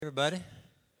everybody.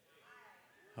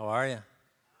 How are you?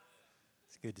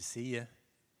 It's good to see you.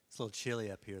 It's a little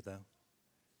chilly up here, though.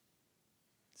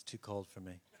 It's too cold for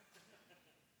me.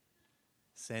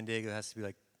 San Diego has to be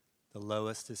like the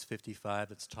lowest is 55.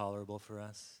 That's tolerable for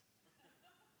us.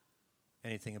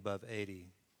 Anything above 80,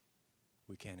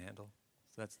 we can't handle.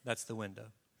 So that's the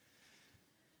window.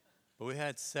 But we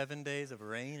had 7 days of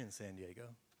rain in San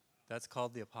Diego. That's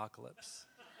called the apocalypse,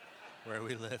 where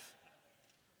we live.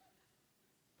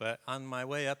 But on my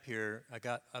way up here, I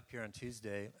got up here on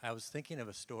Tuesday, I was thinking of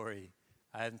a story.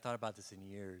 I hadn't thought about this in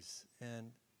years,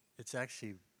 and it's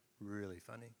actually really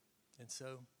funny. And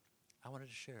so I wanted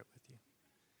to share it with you.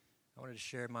 I wanted to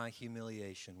share my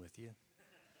humiliation with you.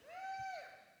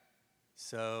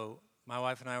 So my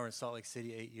wife and I were in Salt Lake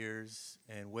City 8 years,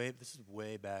 and this is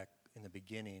way back in the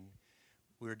beginning.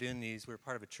 We were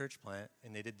part of a church plant,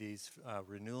 and they did these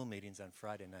renewal meetings on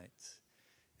Friday nights.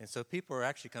 And so people were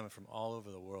actually coming from all over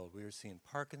the world. We were seeing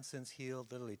Parkinson's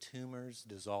healed, literally tumors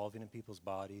dissolving in people's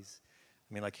bodies.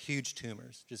 I mean, like huge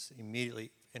tumors, just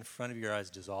immediately in front of your eyes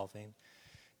dissolving.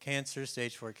 Cancer,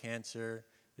 stage 4 cancer,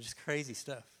 just crazy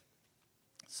stuff.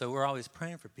 So we're always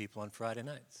praying for people on Friday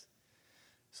nights.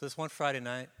 So this one Friday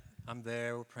night, I'm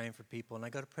there, we're praying for people, and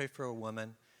I go to pray for a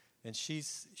woman, and she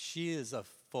is a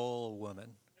full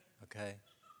woman, okay?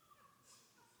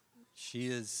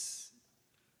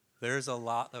 There's a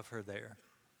lot of her there.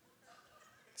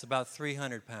 It's about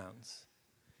 300 pounds.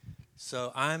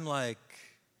 So I'm like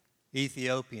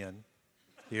Ethiopian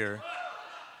here.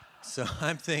 So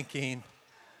I'm thinking,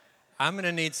 I'm going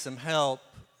to need some help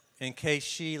in case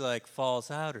she like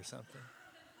falls out or something.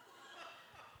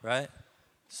 Right?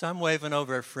 So I'm waving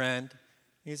over a friend.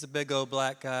 He's a big old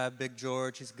black guy, Big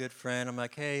George. He's a good friend. I'm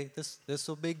like, hey, this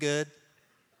will be good.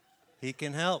 He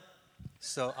can help.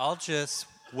 So I'll just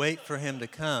wait for him to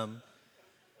come.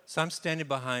 So I'm standing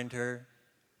behind her.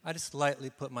 I just lightly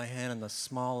put my hand on the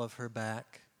small of her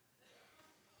back.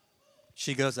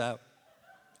 She goes out.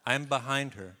 I'm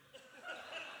behind her.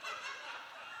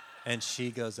 And she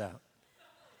goes out.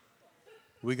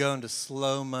 We go into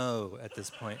slow-mo at this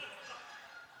point.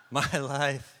 My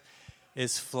life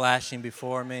is flashing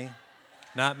before me.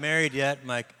 Not married yet.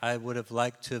 I would have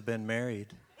liked to have been married.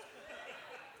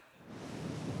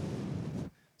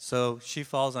 So she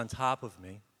falls on top of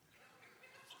me.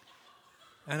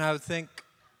 And I would think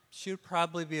she would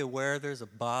probably be aware there's a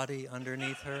body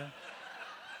underneath her.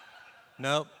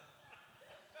 Nope.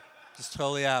 Just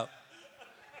totally out.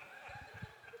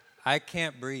 I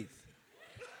can't breathe.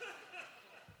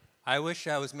 I wish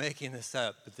I was making this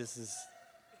up, but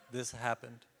this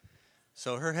happened.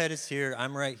 So her head is here,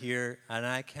 I'm right here, and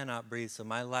I cannot breathe. So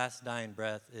my last dying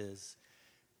breath is,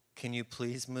 can you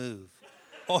please move,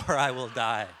 or I will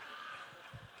die.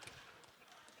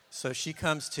 So she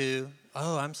comes to,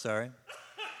 oh, I'm sorry.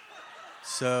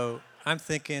 So I'm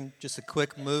thinking just a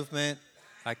quick movement,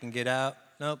 I can get out.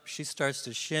 Nope, she starts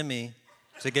to shimmy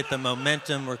to get the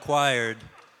momentum required.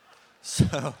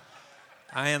 So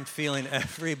I am feeling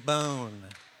every bone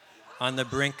on the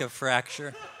brink of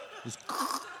fracture.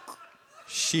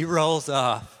 She rolls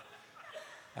off.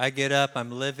 I get up,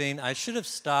 I'm living. I should have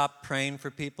stopped praying for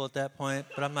people at that point,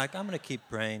 but I'm like, I'm going to keep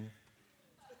praying.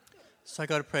 So I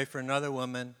go to pray for another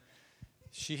woman.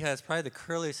 She has probably the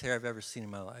curliest hair I've ever seen in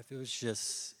my life. It was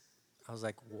just, I was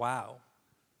like, wow.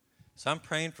 So I'm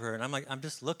praying for her, and I'm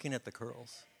just looking at the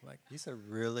curls. I'm like, these are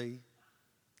really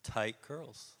tight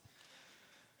curls.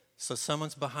 So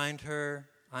someone's behind her,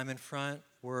 I'm in front,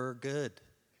 we're good.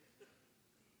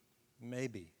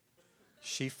 Maybe.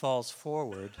 She falls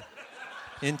forward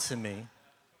into me.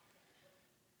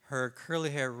 Her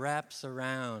curly hair wraps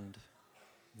around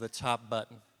the top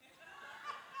button.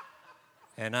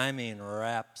 And I mean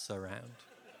wraps around.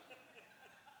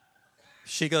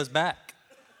 She goes back.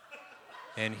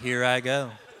 And here I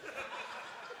go.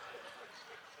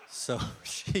 So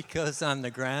she goes on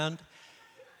the ground,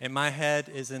 and my head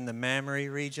is in the mammary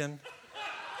region,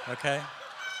 okay?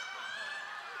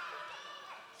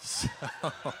 So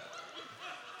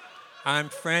I'm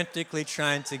frantically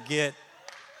trying to get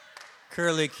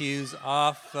curlicues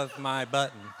off of my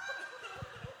button.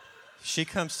 She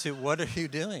comes to, what are you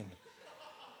doing?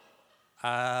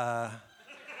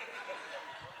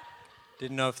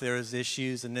 Didn't know if there was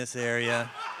issues in this area.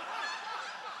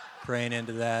 Praying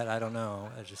into that, I don't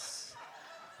know.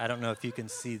 I don't know if you can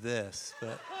see this,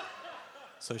 but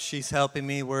so she's helping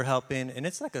me, we're helping, and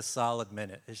it's like a solid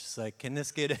minute. It's just like, can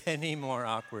this get any more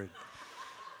awkward?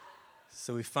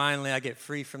 So I get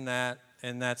free from that,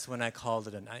 and that's when I called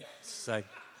it a night. It's like,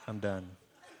 I'm done.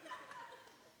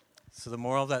 So the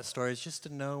moral of that story is just to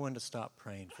know when to stop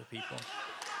praying for people.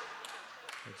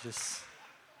 Just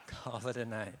Call it a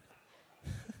night.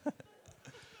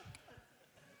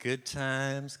 Good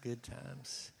times, good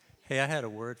times. Hey, I had a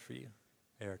word for you,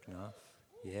 Eric Knopf.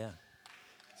 Yeah.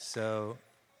 So,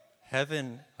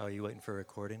 heaven, oh, you waiting for a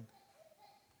recording?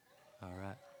 All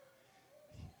right.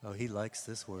 Oh, he likes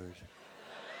this word.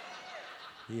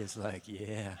 He is like,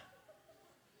 yeah.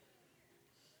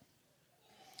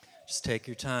 Just take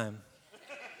your time.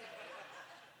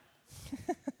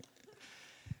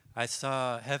 I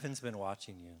saw heaven's been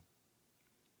watching you,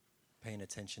 paying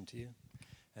attention to you.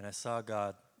 And I saw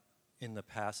God in the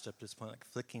past up to this point, like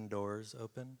flicking doors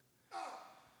open.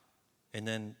 And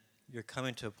then you're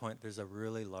coming to a point, there's a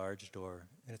really large door.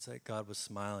 And it's like God was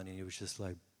smiling and he was just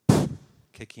like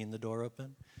kicking the door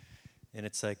open. And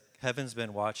it's like heaven's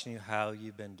been watching you, how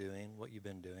you've been doing, what you've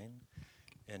been doing.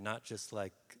 And not just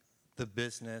like the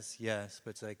business, yes, but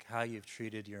it's like how you've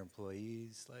treated your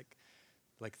employees, like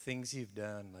things you've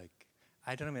done. Like,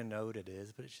 I don't even know what it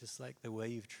is, but it's just like the way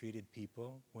you've treated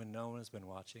people when no one has been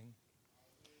watching.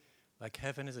 Like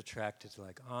heaven is attracted to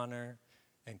like honor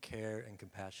and care and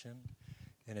compassion.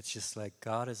 And it's just like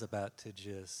God is about to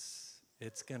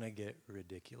it's going to get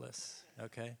ridiculous,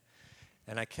 okay?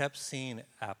 And I kept seeing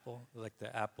Apple, like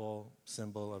the Apple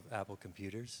symbol of Apple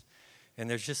computers. And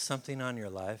there's just something on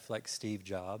your life, like Steve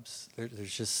Jobs.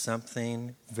 There's just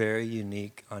something very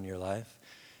unique on your life.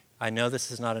 I know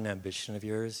this is not an ambition of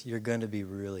yours. You're going to be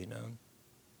really known.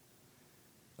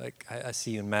 Like, I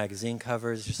see you in magazine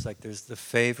covers, just like there's the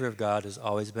favor of God has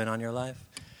always been on your life,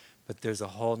 but there's a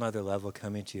whole nother level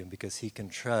coming to you because he can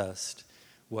trust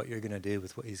what you're going to do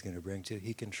with what he's going to bring to you.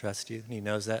 He can trust you, and he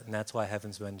knows that, and that's why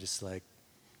heaven's been just like,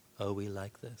 oh, we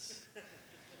like this.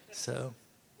 So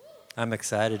I'm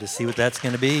excited to see what that's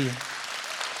going to be.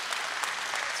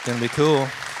 It's going to be cool.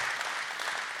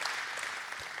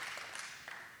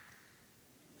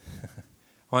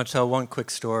 I want to tell one quick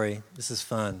story. This is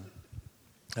fun.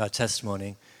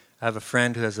 Testimony. I have a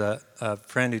friend who has a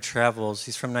friend who travels.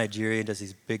 He's from Nigeria, does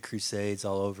these big crusades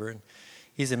all over. And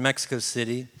he's in Mexico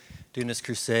City doing this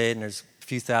crusade, and there's a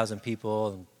few thousand people,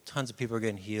 and tons of people are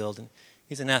getting healed. And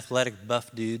he's an athletic,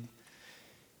 buff dude.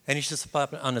 And he's just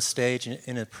up on the stage, and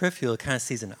in a peripheral, kind of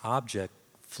sees an object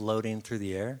floating through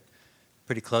the air,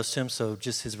 pretty close to him. So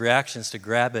just his reaction is to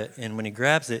grab it. And when he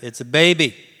grabs it, it's a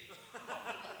baby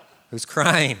who's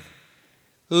crying.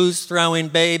 Who's throwing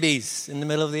babies in the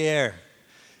middle of the air?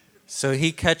 So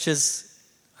he catches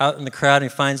out in the crowd and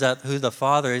he finds out who the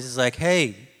father is. He's like,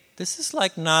 hey, this is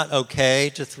like not okay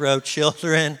to throw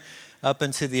children up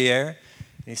into the air.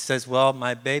 And he says, well,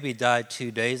 my baby died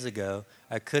 2 days ago.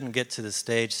 I couldn't get to the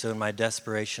stage, so in my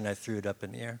desperation, I threw it up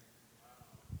in the air.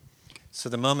 So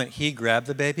the moment he grabbed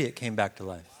the baby, it came back to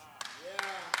life.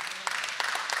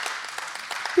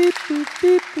 Beep, boop,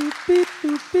 beep, boop, beep,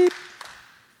 boop, beep.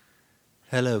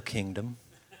 Hello, kingdom.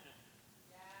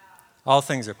 All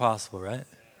things are possible, right?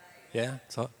 Yeah?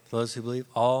 So for those who believe,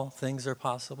 all things are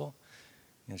possible.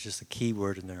 And it's just a key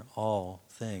word in there. All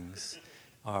things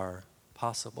are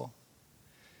possible.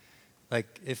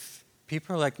 Like, if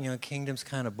people are like, kingdom's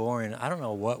kind of boring, I don't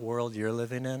know what world you're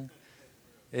living in.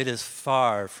 It is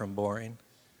far from boring.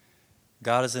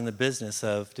 God is in the business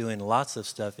of doing lots of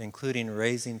stuff, including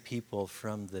raising people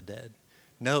from the dead.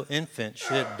 No infant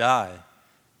should die.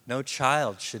 No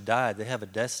child should die. They have a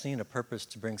destiny and a purpose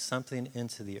to bring something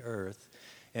into the earth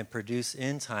and produce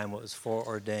in time what was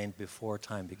foreordained before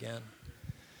time began.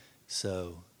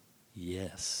 So,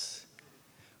 yes.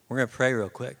 We're going to pray real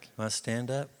quick. You want to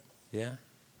stand up? Yeah?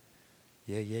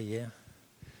 Yeah.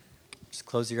 Just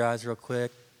close your eyes real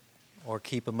quick, or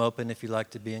keep them open if you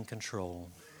like to be in control.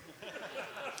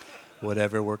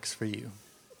 Whatever works for you.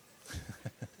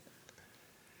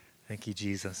 Thank you,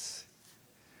 Jesus.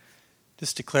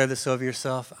 Just declare this over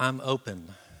yourself. I'm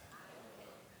open.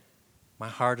 My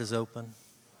heart is open.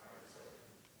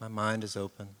 My mind is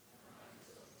open.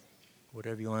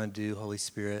 Whatever you want to do, Holy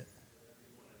Spirit,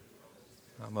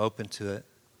 I'm open to it.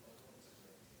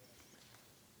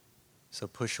 So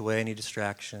push away any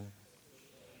distraction,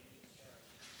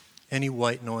 any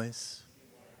white noise,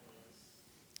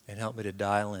 and help me to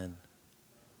dial in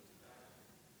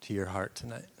to your heart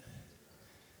tonight.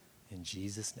 In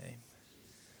Jesus' name.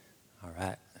 All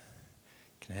right.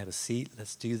 Can I have a seat?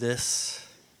 Let's do this.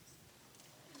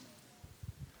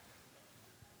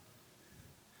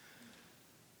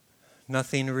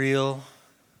 Nothing real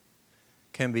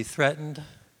can be threatened.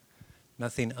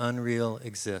 Nothing unreal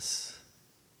exists.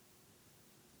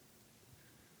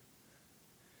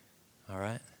 All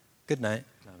right. Good night.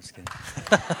 No, I'm just kidding.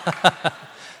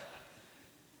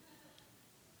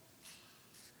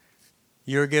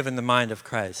 You're given the mind of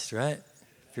Christ, right?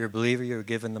 If you're a believer, you're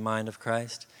given the mind of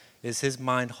Christ. Is his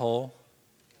mind whole?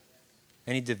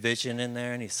 Any division in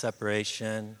there? Any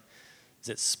separation? Is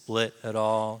it split at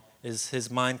all? Is his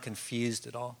mind confused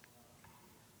at all?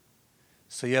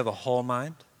 So you have a whole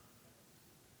mind?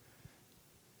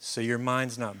 So your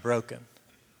mind's not broken.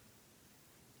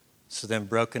 So then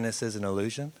brokenness is an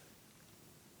illusion?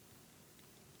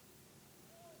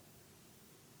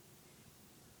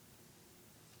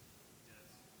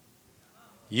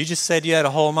 You just said you had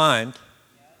a whole mind.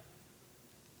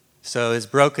 So is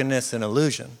brokenness an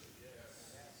illusion?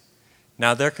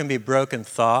 Now there can be broken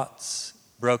thoughts,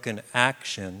 broken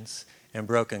actions, and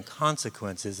broken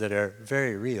consequences that are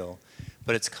very real,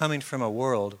 but it's coming from a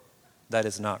world that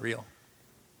is not real.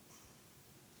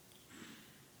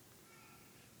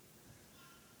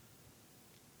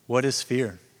 What is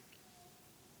fear?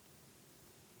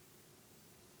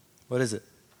 What is it?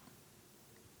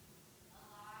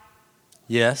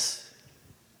 Yes.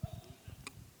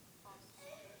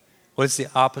 What is the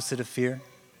opposite of fear?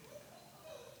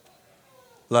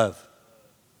 Love.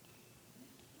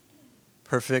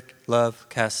 Perfect love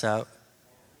casts out.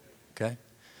 Okay?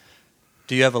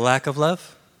 Do you have a lack of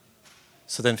love?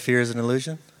 So then fear is an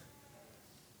illusion?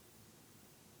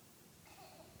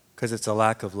 Because it's a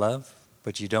lack of love,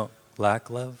 but you don't lack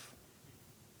love?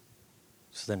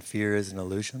 So then fear is an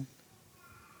illusion?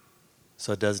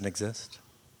 So it doesn't exist?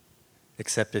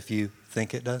 Except if you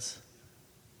think it does?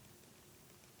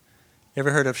 You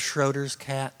ever heard of Schrodinger's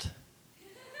cat?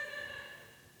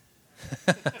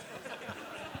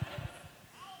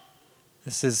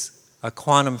 This is a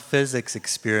quantum physics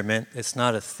experiment. It's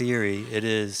not a theory. It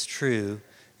is true,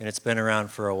 and it's been around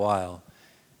for a while.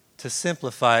 To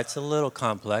simplify, it's a little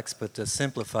complex, but to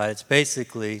simplify, it's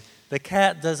basically the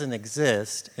cat doesn't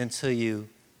exist until you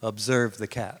observe the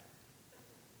cat.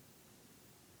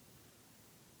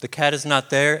 The cat is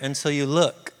not there until you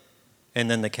look,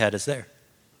 and then the cat is there.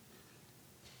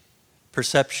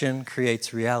 Perception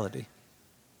creates reality.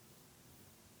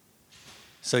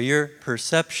 So your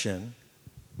perception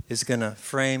is going to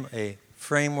frame a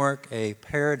framework, a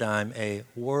paradigm, a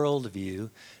worldview.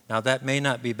 Now that may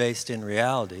not be based in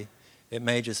reality. It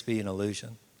may just be an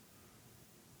illusion.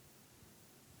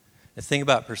 The thing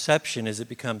about perception is it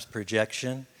becomes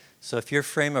projection. So if your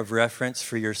frame of reference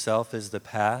for yourself is the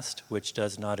past, which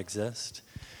does not exist,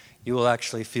 you will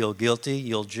actually feel guilty.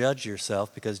 You'll judge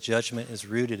yourself because judgment is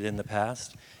rooted in the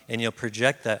past, and you'll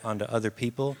project that onto other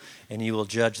people, and you will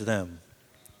judge them.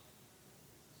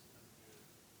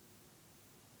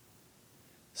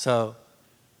 So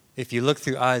if you look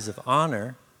through eyes of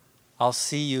honor, I'll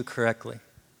see you correctly,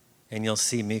 and you'll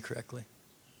see me correctly.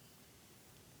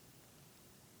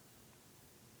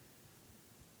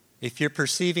 If you're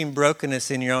perceiving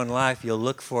brokenness in your own life, you'll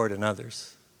look for it in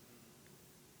others.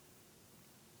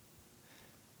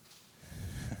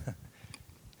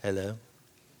 Hello?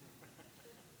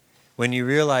 When you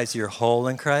realize you're whole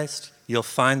in Christ, you'll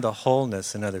find the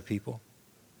wholeness in other people.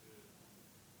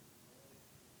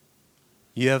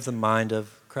 You have the mind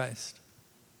of Christ.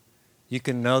 You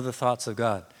can know the thoughts of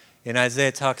God. In Isaiah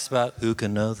it talks about who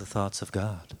can know the thoughts of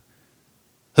God.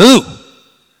 Who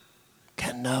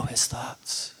can know his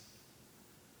thoughts?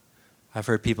 I've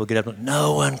heard people get up and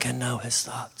no one can know his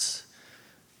thoughts.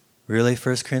 Really,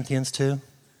 1 Corinthians 2?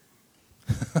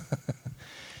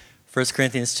 1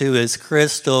 Corinthians 2 is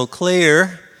crystal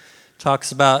clear.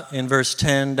 Talks about in verse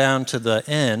 10 down to the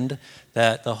end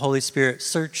that the Holy Spirit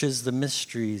searches the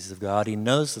mysteries of God. He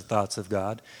knows the thoughts of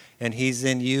God, and he's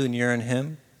in you and you're in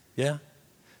him. Yeah?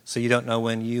 So you don't know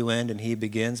when you end and he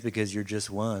begins because you're just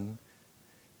one.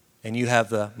 And you have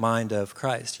the mind of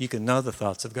Christ. You can know the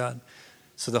thoughts of God.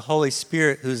 So the Holy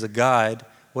Spirit, who's a guide,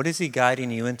 what is he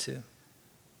guiding you into?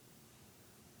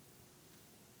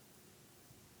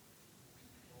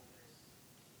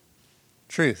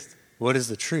 Truth. What is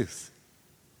the truth?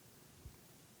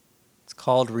 It's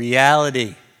called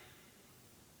reality.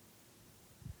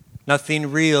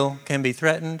 Nothing real can be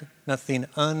threatened. Nothing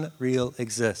unreal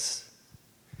exists.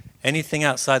 Anything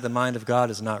outside the mind of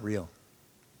God is not real.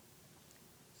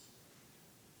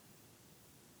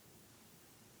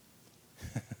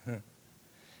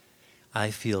 I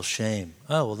feel shame.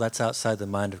 Oh, well, that's outside the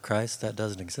mind of Christ. That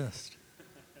doesn't exist.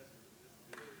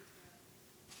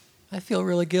 I feel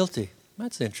really guilty.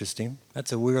 That's interesting.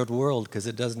 That's a weird world because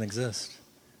it doesn't exist.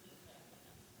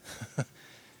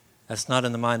 That's not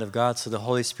in the mind of God. So the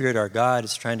Holy Spirit, our guide,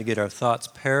 is trying to get our thoughts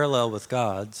parallel with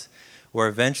God's, where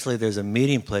eventually there's a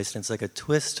meeting place and it's like a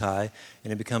twist tie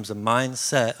and it becomes a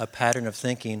mindset, a pattern of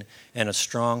thinking, and a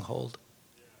stronghold.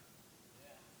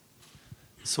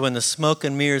 So when the smoke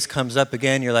and mirrors comes up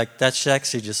again, you're like, that's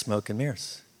actually just smoke and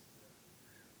mirrors.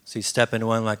 So you step into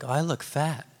one like, oh, I look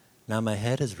fat. Now my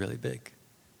head is really big.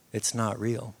 It's not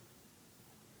real.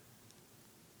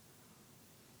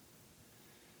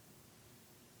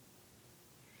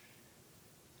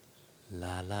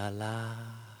 la la.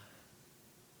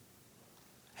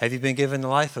 Have you been given the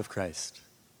life of Christ?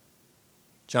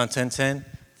 John 10:10,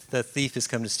 the thief has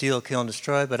come to steal, kill, and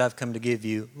destroy, but I've come to give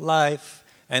you life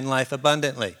and life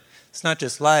abundantly. It's not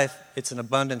just life, it's an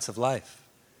abundance of life.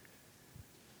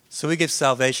 So we give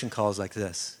salvation calls like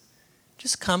this.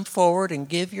 Just come forward and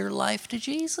give your life to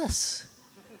Jesus.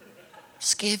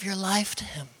 Just give your life to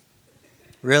him.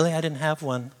 Really? I didn't have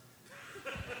one.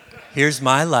 Here's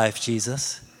my life,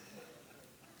 Jesus.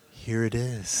 Here it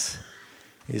is.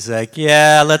 He's like,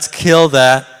 yeah, let's kill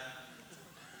that.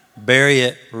 Bury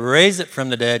it, raise it from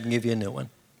the dead, and give you a new one.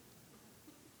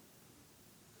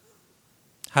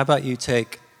 How about you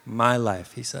take my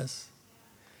life, he says.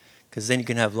 Because then you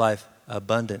can have life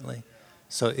abundantly.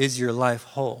 So is your life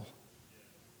whole?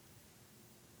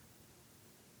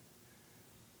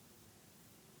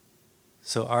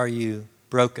 So are you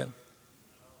broken?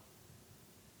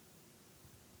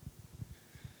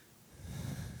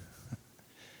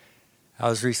 I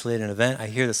was recently at an event. I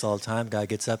hear this all the time. Guy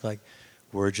gets up like,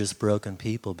 we're just broken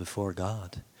people before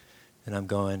God. And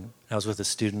I was with a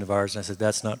student of ours, and I said,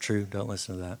 that's not true. Don't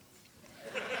listen to that.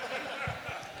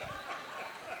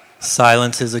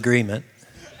 Silence is agreement.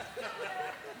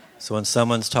 So when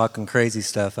someone's talking crazy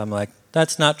stuff, I'm like,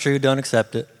 that's not true. Don't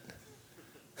accept it.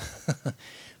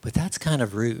 But that's kind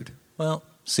of rude. Well,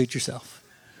 suit yourself.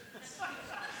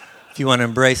 If you want to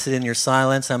embrace it in your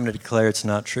silence, I'm going to declare it's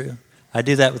not true. I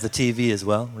do that with the TV as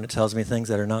well, when it tells me things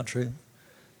that are not true.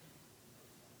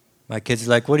 My kids are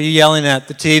like, what are you yelling at?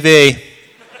 The TV.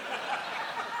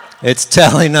 It's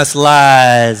telling us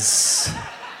lies.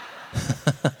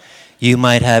 You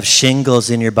might have shingles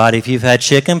in your body. If you've had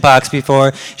chicken pox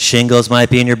before, shingles might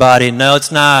be in your body. No,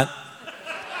 it's not.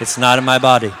 It's not in my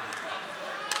body.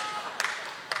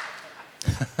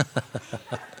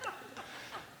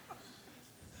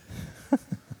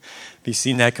 Have you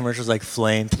seen that commercial? It's like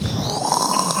flame.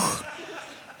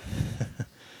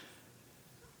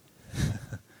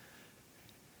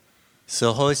 So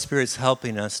the Holy Spirit's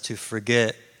helping us to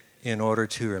forget in order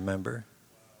to remember.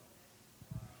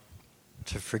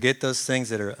 To forget those things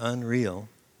that are unreal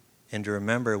and to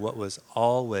remember what was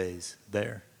always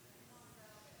there.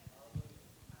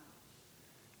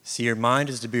 See, your mind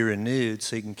is to be renewed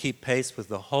so you can keep pace with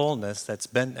the wholeness that's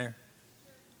been there.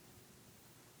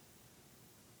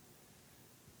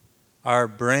 Our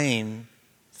brain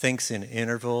thinks in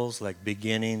intervals, like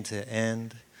beginning to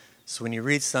end. So when you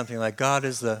read something like God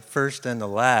is the first and the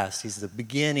last, he's the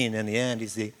beginning and the end,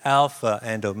 he's the Alpha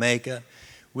and Omega,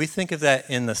 we think of that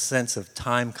in the sense of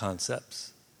time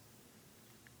concepts.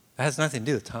 It has nothing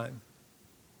to do with time.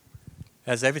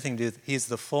 It has everything to do with, he's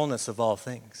the fullness of all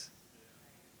things.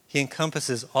 He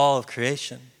encompasses all of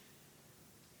creation.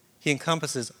 He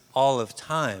encompasses all of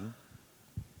time.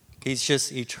 He's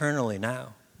just eternally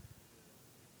now.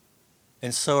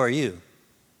 And so are you.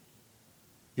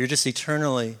 You're just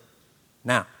eternally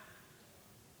now.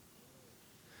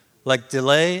 Like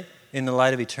delay in the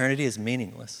light of eternity is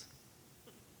meaningless.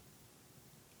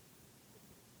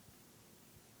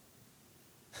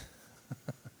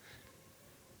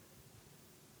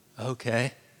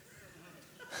 Okay.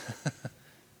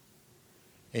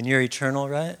 And you're eternal,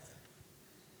 right?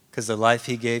 Because the life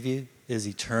he gave you is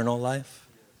eternal life.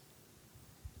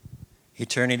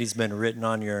 Eternity's been written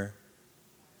on your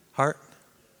heart.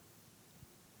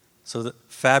 So the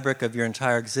fabric of your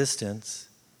entire existence,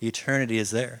 eternity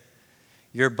is there.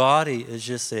 Your body is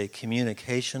just a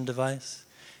communication device.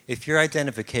 If your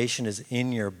identification is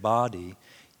in your body,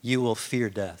 you will fear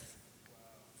death.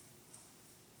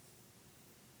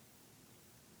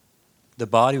 The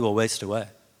body will waste away.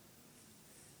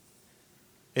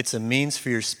 It's a means for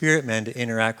your spirit man to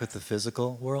interact with the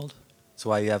physical world. That's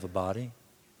why you have a body.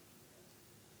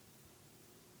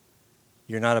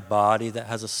 You're not a body that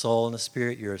has a soul and a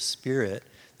spirit. You're a spirit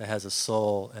that has a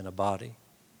soul and a body.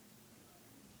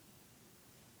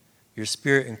 Your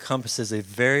spirit encompasses a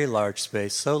very large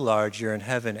space, so large you're in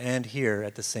heaven and here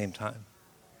at the same time.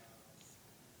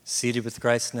 Seated with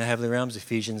Christ in the heavenly realms,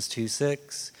 Ephesians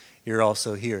 2:6. You're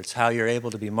also here. It's how you're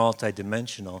able to be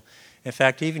multidimensional. In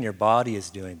fact, even your body is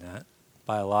doing that.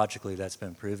 Biologically, that's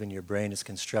been proven. Your brain is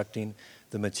constructing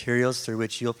the materials through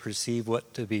which you'll perceive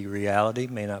what to be reality.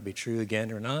 May not be true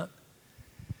again or not.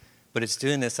 But it's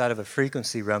doing this out of a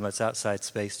frequency realm that's outside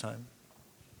space-time.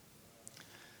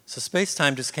 So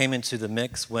space-time just came into the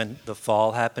mix when the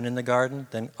fall happened in the garden.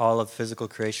 Then all of physical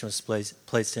creation was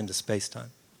placed into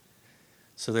space-time.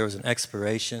 So there was an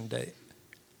expiration date.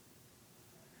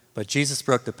 But Jesus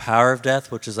broke the power of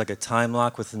death, which is like a time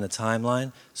lock within the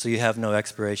timeline, so you have no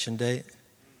expiration date.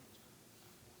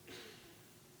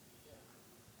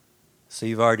 So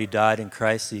you've already died in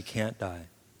Christ, so you can't die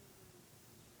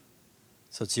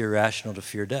So it's irrational to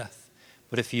fear death.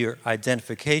 But if your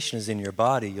identification is in your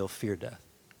body, you'll fear death.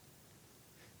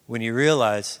 When you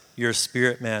realize you're a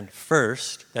spirit man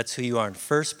first, that's who you are in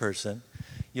first person,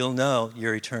 you'll know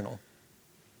you're eternal.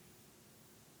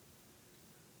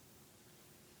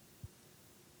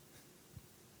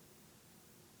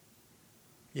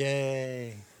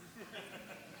 Yay.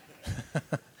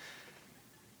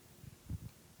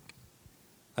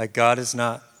 Like God is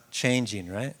not changing,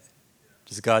 right?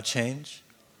 Does God change?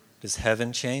 Does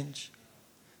heaven change?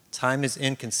 Time is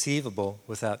inconceivable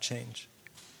without change.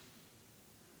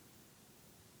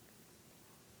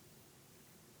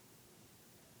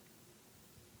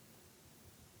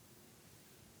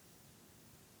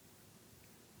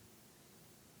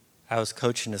 I was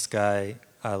coaching this guy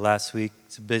last week.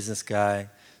 He's a business guy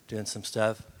doing some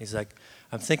stuff. He's like,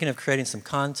 I'm thinking of creating some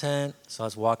content. So I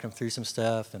was walking him through some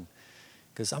stuff, and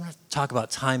because I'm going to talk about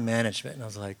time management. And I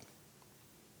was like,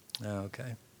 oh,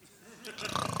 okay.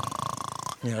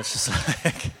 You know, it's just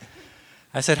like,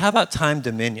 I said, how about time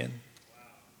dominion?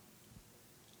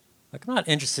 Like, I'm not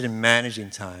interested in managing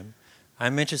time.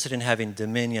 I'm interested in having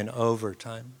dominion over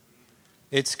time.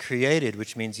 It's created,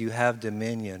 which means you have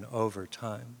dominion over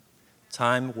time.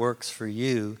 Time works for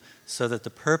you so that the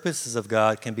purposes of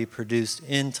God can be produced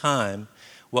in time,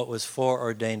 what was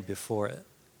foreordained before it.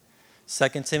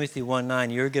 2 Timothy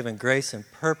 1:9, you're given grace and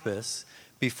purpose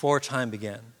before time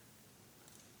began.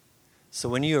 So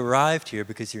when you arrived here,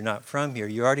 because you're not from here,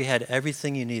 you already had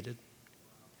everything you needed.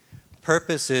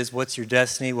 Purpose is what's your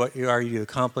destiny, what are you to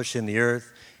accomplish in the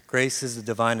earth. Grace is the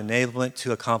divine enablement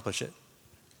to accomplish it.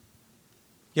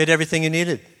 You had everything you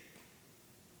needed.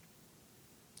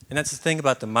 And that's the thing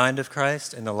about the mind of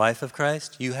Christ and the life of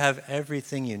Christ. You have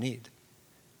everything you need.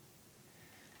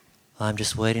 I'm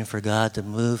just waiting for God to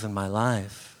move in my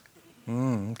life.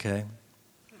 Okay.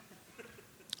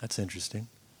 That's interesting.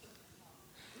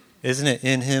 Isn't it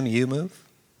in Him you move?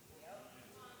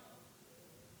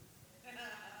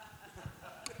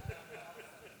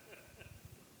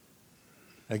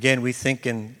 Again, we think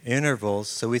in intervals,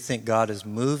 so we think God is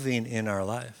moving in our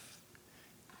life.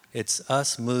 It's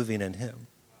us moving in Him.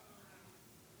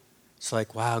 It's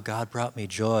like, wow, God brought me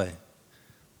joy.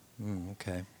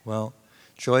 Okay. Well,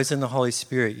 joy's in the Holy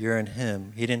Spirit. You're in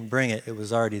Him. He didn't bring it. It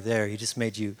was already there. He just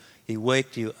made you, He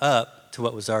waked you up to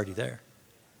what was already there.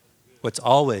 What's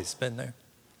always been there.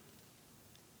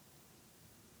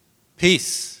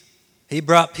 Peace. He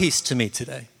brought peace to me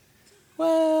today.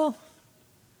 Well,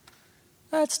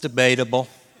 that's debatable.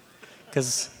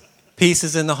 Because peace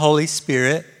is in the Holy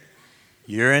Spirit.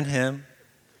 You're in Him.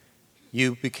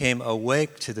 You became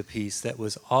awake to the peace that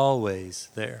was always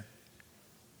there.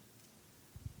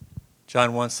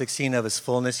 John 1:16, of His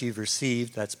fullness you've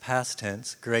received, that's past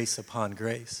tense, grace upon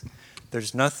grace.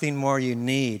 There's nothing more you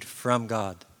need from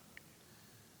God.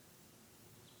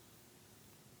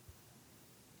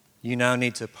 You now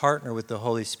need to partner with the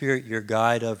Holy Spirit, your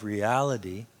guide of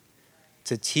reality,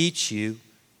 to teach you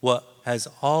what has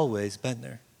always been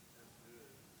there.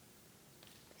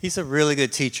 He's a really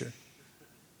good teacher.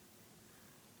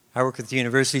 I work with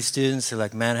university students. They're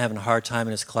like, man, I'm having a hard time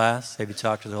in this class. Have you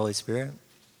talked to the Holy Spirit?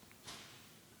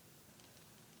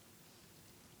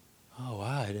 Oh,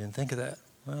 wow, I didn't think of that.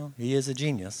 Well, He is a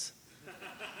genius.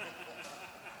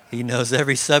 He knows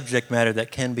every subject matter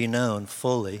that can be known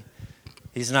fully.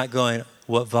 He's not going,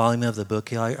 what volume of the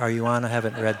book are you on? I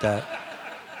haven't read that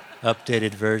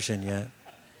updated version yet.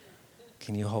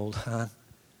 Can you hold on?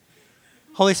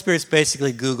 Holy Spirit's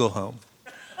basically Google Home.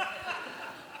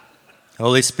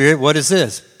 Holy Spirit, what is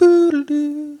this?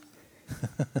 Boo-doo-doo.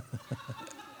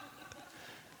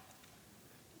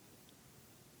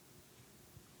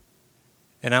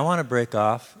 And I want to break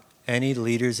off any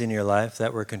leaders in your life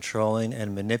that were controlling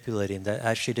and manipulating that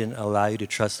actually didn't allow you to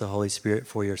trust the Holy Spirit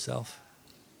for yourself.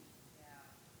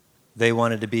 They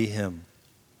wanted to be Him.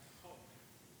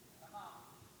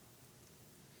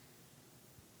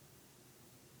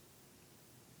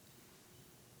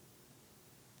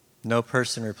 No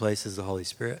person replaces the Holy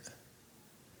Spirit.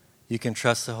 You can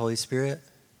trust the Holy Spirit.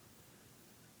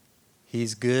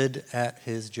 He's good at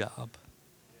His job.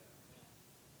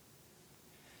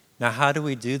 Now, how do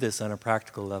we do this on a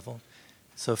practical level?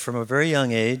 So from a very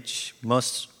young age,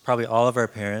 probably all of our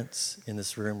parents in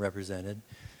this room represented,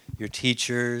 your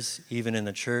teachers, even in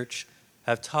the church,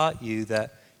 have taught you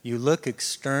that you look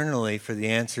externally for the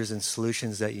answers and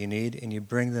solutions that you need and you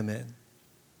bring them in.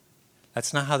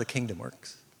 That's not how the kingdom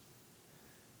works.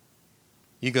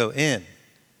 You go in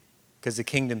because the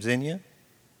kingdom's in you.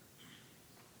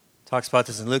 Talks about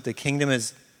this in Luke. The kingdom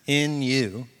is in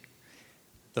you.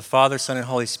 The Father, Son, and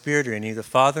Holy Spirit are in you. The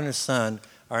Father and the Son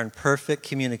are in perfect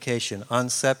communication,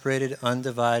 unseparated,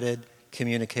 undivided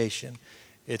communication.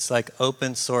 It's like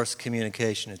open source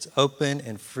communication. It's open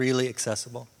and freely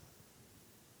accessible.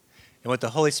 And what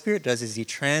the Holy Spirit does is he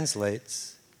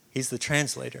translates. He's the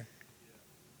translator.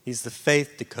 He's the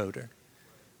faith decoder.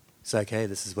 It's like, hey,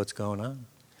 this is what's going on.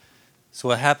 So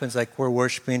what happens, like we're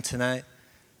worshiping tonight,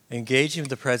 engaging with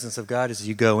the presence of God is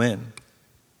you go in.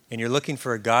 And you're looking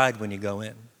for a guide when you go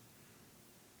in.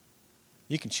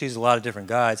 You can choose a lot of different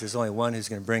guides. There's only one who's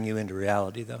going to bring you into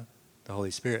reality, though, the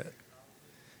Holy Spirit.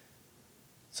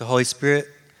 So Holy Spirit,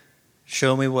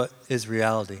 show me what is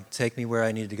reality. Take me where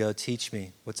I need to go. Teach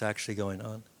me what's actually going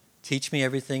on. Teach me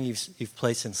everything you've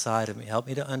placed inside of me. Help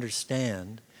me to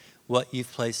understand what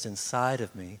you've placed inside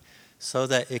of me so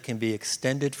that it can be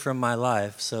extended from my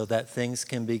life so that things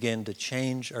can begin to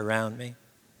change around me.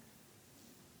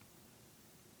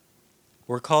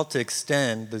 We're called to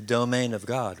extend the domain of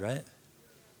God, right?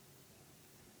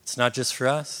 It's not just for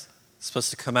us. It's supposed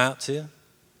to come out too.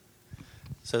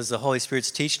 So as the Holy Spirit's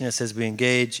teaching us as we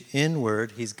engage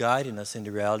inward, he's guiding us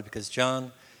into reality because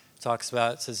John talks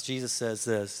about, it says, Jesus says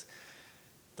this,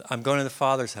 I'm going to the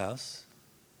Father's house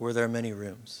where there are many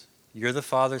rooms. You're the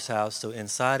Father's house, so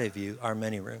inside of you are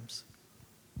many rooms.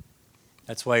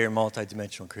 That's why you're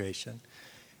multidimensional creation.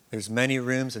 There's many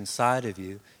rooms inside of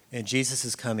you, and Jesus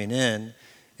is coming in,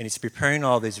 and he's preparing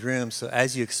all these rooms. So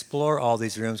as you explore all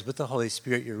these rooms with the Holy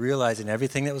Spirit, you're realizing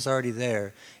everything that was already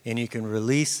there, and you can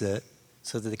release it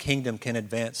so that the kingdom can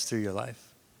advance through your life.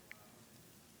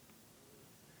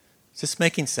 Is this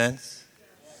making sense?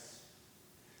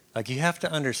 Like you have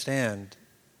to understand,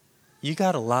 you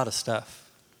got a lot of stuff.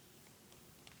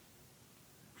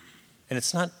 And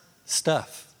it's not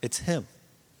stuff, it's him.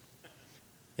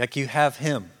 Like you have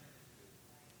him.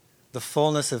 The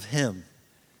fullness of him.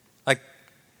 Like,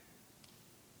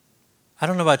 I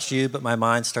don't know about you, but my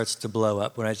mind starts to blow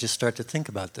up when I just start to think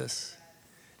about this.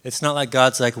 It's not like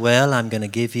God's like, well, I'm going to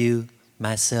give you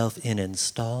myself in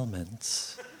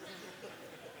installments.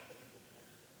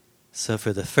 So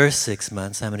for the first 6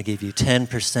 months, I'm going to give you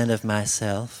 10% of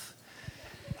myself.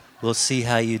 We'll see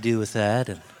how you do with that,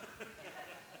 and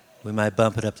we might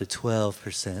bump it up to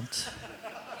 12%.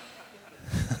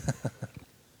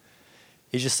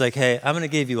 He's just like, hey, I'm going to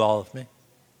give you all of me.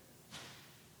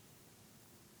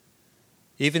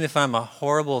 Even if I'm a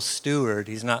horrible steward,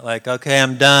 he's not like, okay,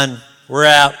 I'm done. We're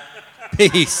out.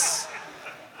 Peace.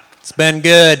 It's been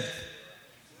good.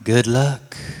 Good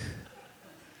luck.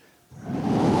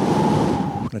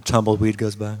 And a tumbleweed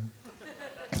goes by.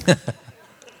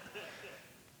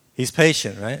 He's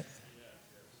patient, right?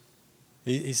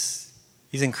 He's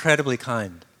incredibly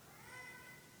kind.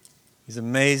 He's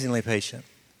amazingly patient.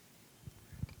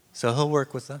 So he'll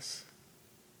work with us.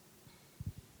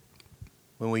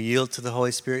 When we yield to the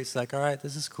Holy Spirit, it's like, all right,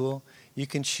 this is cool. You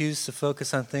can choose to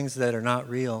focus on things that are not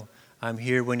real. I'm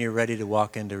here when you're ready to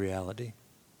walk into reality.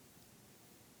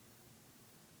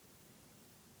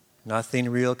 Nothing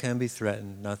real can be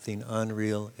threatened. Nothing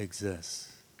unreal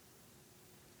exists.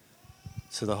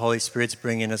 So the Holy Spirit's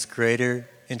bringing us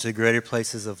into greater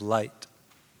places of light.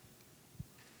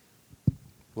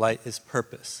 Light is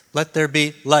purpose. Let there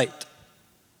be light.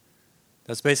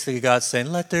 That's basically God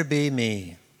saying, let there be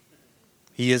me.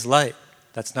 He is light.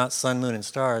 That's not sun, moon, and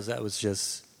stars. That was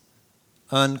just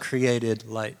uncreated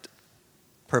light.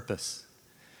 Purpose.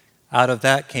 Out of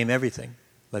that came everything.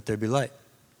 Let there be light.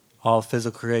 All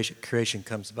physical creation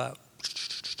comes about.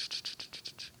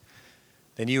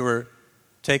 Then you were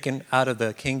taken out of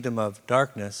the kingdom of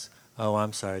darkness. Oh,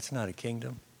 I'm sorry, it's not a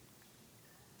kingdom.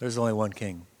 There's only one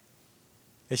king.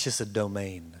 It's just a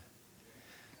domain.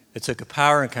 It took a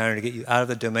power encounter to get you out of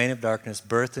the domain of darkness,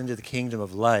 birthed into the kingdom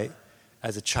of light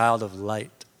as a child of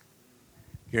light.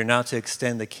 You're now to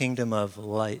extend the kingdom of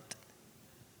light.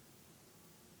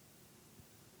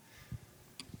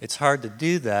 It's hard to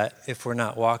do that if we're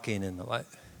not walking in the light.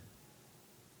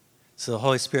 So the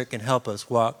Holy Spirit can help us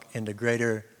walk into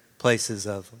greater places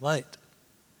of light.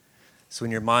 So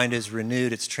when your mind is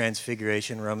renewed, it's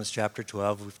transfiguration, Romans chapter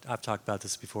 12. I've talked about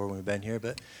this before when we've been here,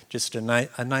 but just a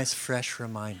nice fresh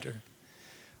reminder.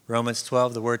 Romans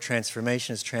 12, the word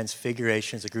transformation is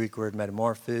transfiguration. It's a Greek word,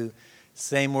 metamorpho.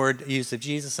 Same word used of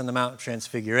Jesus on the Mount of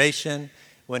Transfiguration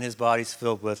when his body's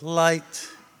filled with light,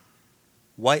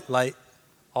 white light,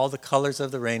 all the colors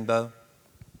of the rainbow.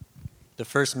 The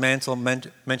first mantle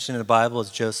mentioned in the Bible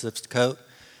is Joseph's coat,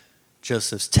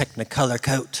 Joseph's Technicolor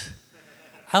coat.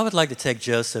 I would like to take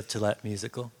Joseph to that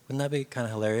musical. Wouldn't that be kind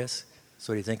of hilarious?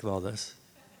 So what do you think of all this?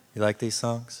 You like these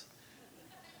songs?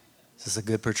 Is this a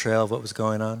good portrayal of what was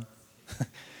going on?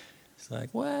 It's like,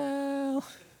 well,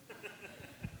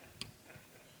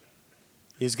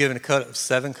 He was given a coat of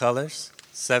 7 colors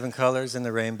in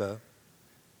the rainbow.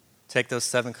 Take those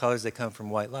 7 colors, they come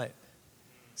from white light.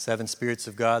 7 spirits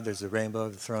of God, there's a rainbow,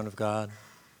 the throne of God.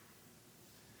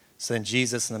 So in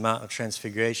Jesus, in the Mount of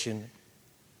Transfiguration,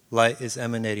 light is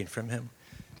emanating from him.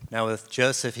 Now with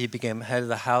Joseph, he became head of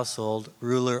the household,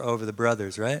 ruler over the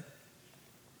brothers, right?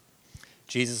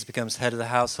 Jesus becomes head of the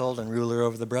household and ruler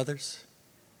over the brothers.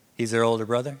 He's their older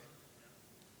brother.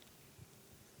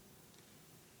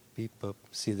 Beep, boop.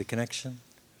 See the connection?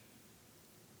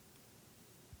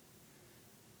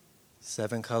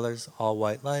 7 colors, all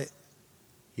white light.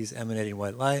 He's emanating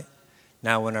white light.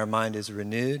 Now when our mind is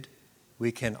renewed,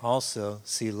 we can also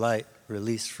see light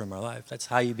released from our life. That's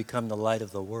how you become the light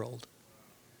of the world.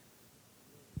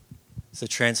 It's a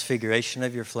transfiguration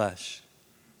of your flesh.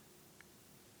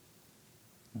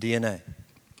 DNA,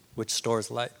 which stores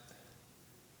light.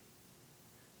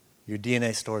 Your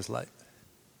DNA stores light.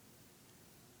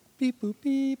 Beep, boop,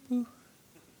 beep, boop.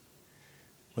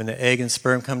 When the egg and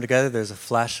sperm come together, there's a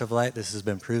flash of light. This has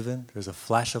been proven. There's a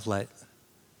flash of light.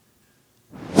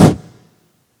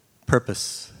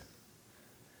 Purpose.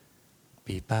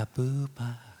 Beep, ba, boop,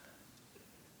 ba.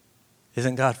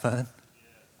 Isn't God fun?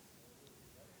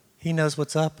 He knows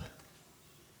what's up.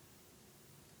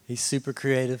 He's super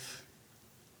creative.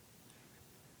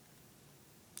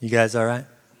 You guys all right?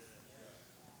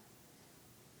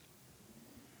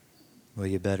 Well,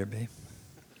 you better be.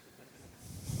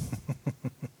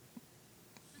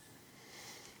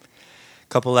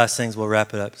 Couple last things, we'll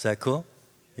wrap it up. Is that cool?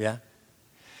 Yeah?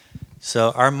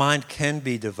 So our mind can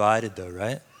be divided though,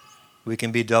 right? We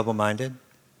can be double-minded.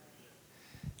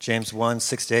 James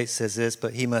 1:6-8 says this,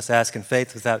 but he must ask in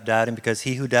faith without doubting, because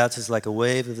he who doubts is like a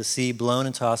wave of the sea blown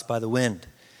and tossed by the wind.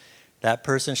 That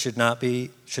person should not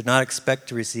expect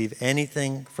to receive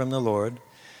anything from the Lord.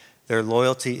 Their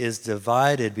loyalty is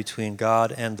divided between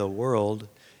God and the world,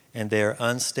 and they are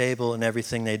unstable in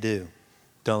everything they do.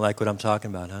 Don't like what I'm talking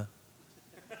about, huh?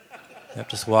 Yep,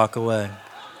 just walk away.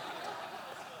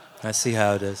 I see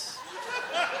how it is.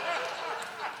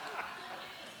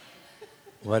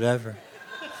 Whatever.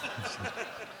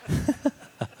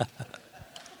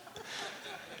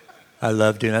 I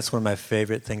love doing that's one of my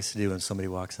favorite things to do when somebody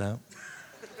walks out.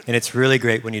 And it's really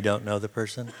great when you don't know the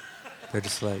person. They're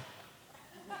just like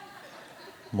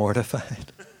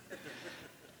mortified.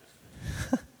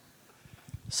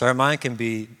 So our mind can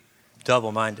be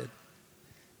double-minded.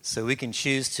 So we can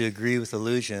choose to agree with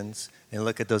illusions and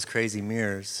look at those crazy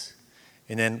mirrors.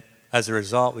 And then as a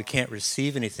result, we can't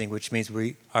receive anything, which means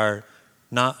we are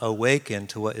not awakened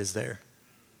to what is there.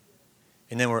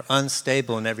 And then we're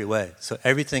unstable in every way. So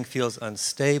everything feels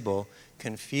unstable,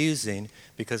 confusing,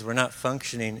 because we're not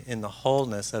functioning in the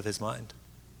wholeness of his mind.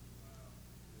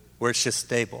 Where it's just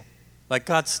stable. Like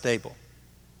God's stable.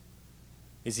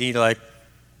 Is he like,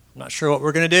 I'm not sure what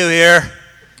we're going to do here.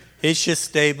 He's just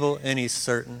stable and he's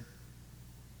certain.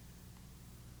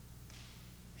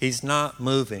 He's not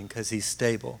moving because he's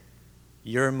stable.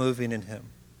 You're moving in him.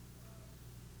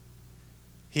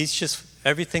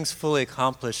 Everything's fully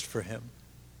accomplished for him.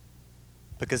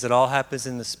 Because it all happens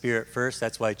in the Spirit first.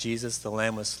 That's why Jesus, the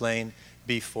Lamb, was slain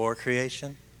before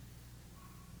creation.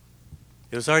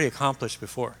 It was already accomplished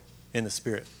before in the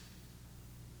Spirit.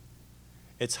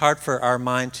 It's hard for our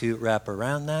mind to wrap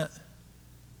around that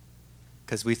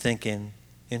because we think in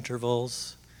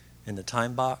intervals, in the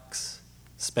time box,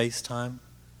 space-time.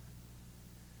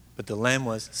 But the Lamb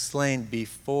was slain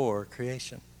before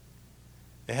creation.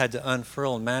 It had to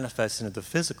unfurl and manifest into the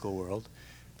physical world,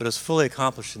 but it was fully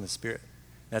accomplished in the Spirit.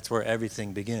 That's where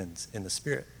everything begins, in the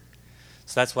Spirit.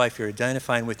 So that's why if you're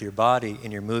identifying with your body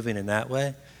and you're moving in that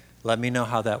way, let me know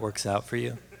how that works out for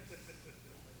you.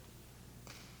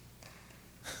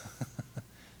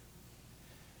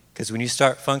 Because when you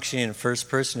start functioning in first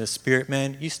person as spirit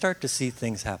man, you start to see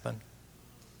things happen.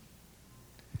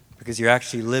 Because you're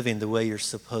actually living the way you're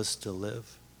supposed to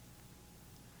live.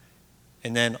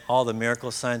 And then all the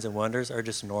miracle signs and wonders are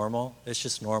just normal. It's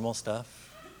just normal stuff.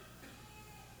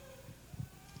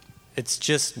 It's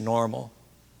just normal.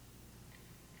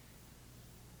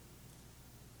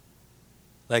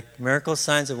 Like miracle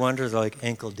signs and wonders are like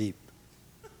ankle deep.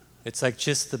 It's like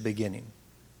just the beginning.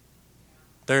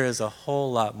 There is a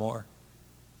whole lot more.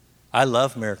 I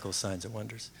love miracle signs and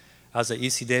wonders. I was at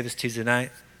UC Davis Tuesday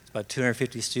night. It's about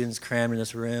 250 students crammed in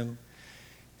this room.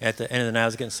 At the end of the night, I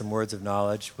was getting some words of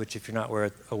knowledge, which if you're not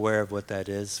aware of what that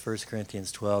is, 1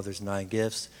 Corinthians 12, there's 9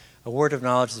 gifts. A word of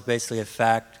knowledge is basically a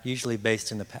fact, usually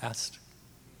based in the past.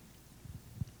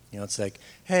 You know, it's like,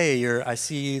 hey, I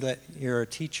see that you're a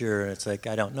teacher. And it's like,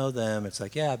 I don't know them. It's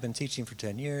like, yeah, I've been teaching for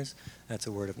 10 years. That's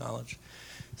a word of knowledge.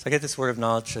 So I get this word of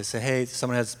knowledge. I say, hey,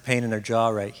 someone has pain in their jaw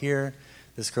right here.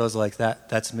 This girl's like,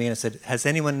 that's me. And I said, has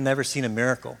anyone never seen a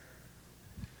miracle?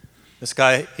 This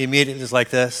guy immediately is like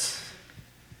this.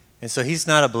 And so he's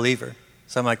not a believer.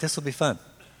 So I'm like, this will be fun.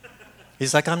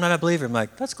 He's like, I'm not a believer. I'm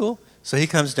like, that's cool. So he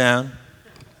comes down.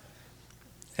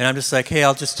 And I'm just like, hey,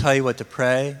 I'll just tell you what to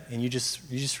pray. And you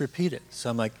just repeat it.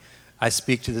 So I'm like, I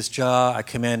speak to this jaw. I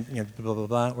command, blah, blah,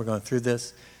 blah. We're going through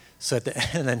this. So at the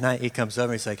end of the night, he comes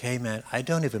over and he's like, hey, man, I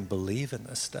don't even believe in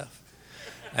this stuff.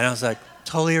 And I was like,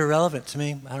 totally irrelevant to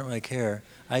me. I don't really care.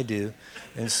 I do.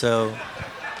 And so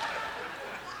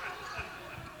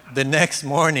the next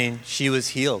morning, she was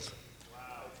healed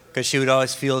because she would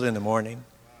always feel it in the morning.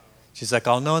 She's like,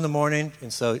 I'll know in the morning.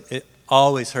 And so it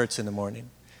always hurts in the morning.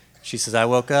 She says, I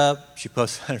woke up. She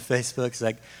posted on her Facebook. She's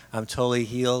like, I'm totally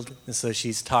healed. And so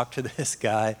she's talked to this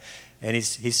guy, and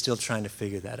he's still trying to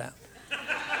figure that out.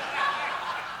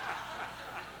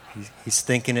 He's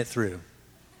thinking it through.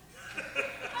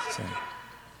 So,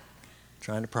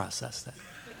 trying to process that.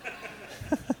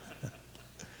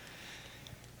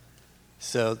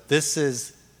 So this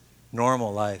is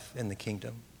normal life in the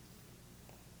kingdom.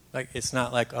 Like, it's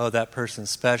not like, oh, that person's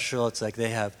special. It's like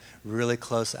they have really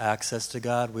close access to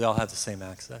God. We all have the same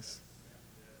access.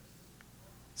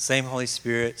 Same Holy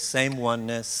Spirit, same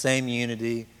oneness, same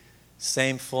unity,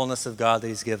 same fullness of God that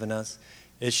He's given us.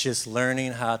 It's just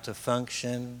learning how to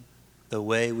function the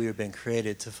way we have been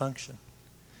created to function.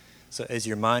 So as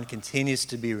your mind continues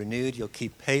to be renewed, you'll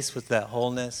keep pace with that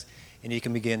wholeness, and you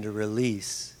can begin to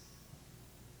release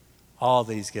all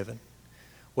that He's given.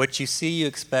 What you see, you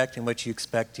expect, and what you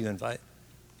expect, you invite.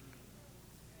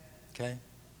 Okay?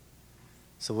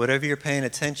 So whatever you're paying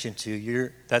attention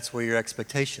to, that's where your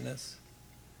expectation is.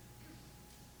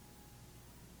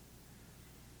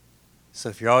 So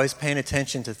if you're always paying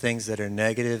attention to things that are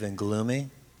negative and gloomy,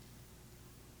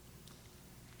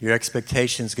 your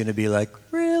expectation is going to be like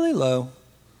really low.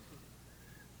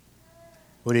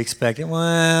 What are you expecting?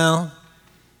 Well,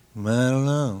 I don't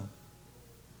know.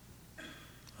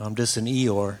 I'm just an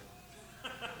Eeyore.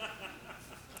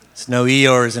 There's no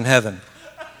Eeyores in heaven.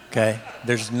 Okay?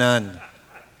 There's none.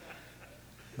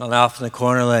 I'm off in the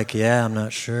corner like, yeah, I'm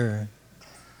not sure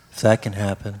if that can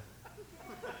happen.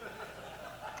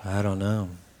 I don't know.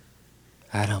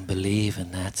 I don't believe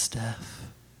in that stuff.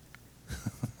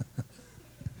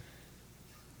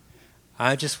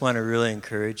 I just want to really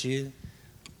encourage you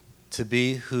to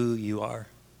be who you are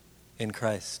in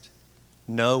Christ.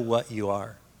 Know what you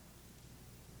are.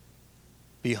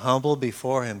 Be humble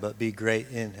before Him, but be great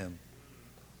in Him.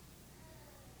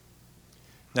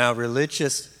 Now,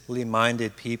 religiously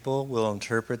minded people will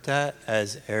interpret that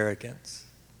as arrogance.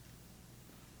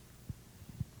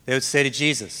 They would say to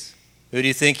Jesus, who do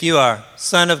you think you are?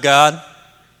 Son of God.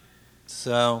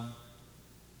 So,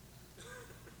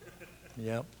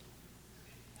 yep.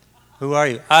 Who are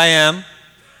you? I am.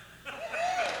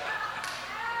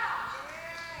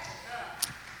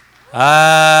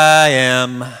 I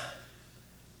am.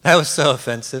 That was so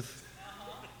offensive.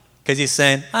 Because he's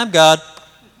saying, I'm God.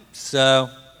 So,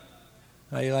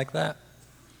 how do you like that?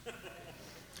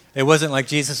 It wasn't like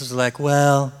Jesus was like,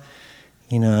 well,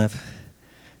 I've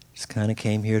just kind of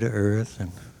came here to earth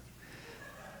and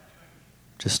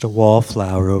just a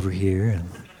wallflower over here, and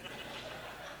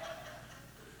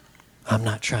I'm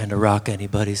not trying to rock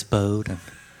anybody's boat, and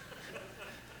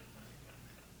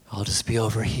I'll just be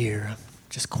over here,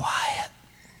 just quiet.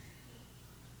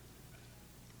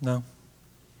 No.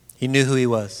 He knew who He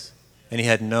was, and He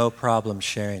had no problem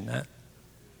sharing that.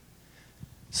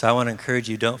 So I want to encourage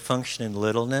you, don't function in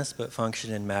littleness, but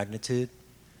function in magnitude.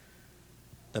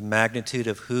 The magnitude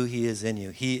of who He is in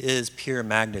you. He is pure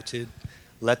magnitude.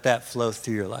 Let that flow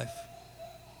through your life.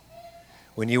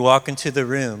 When you walk into the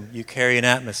room, you carry an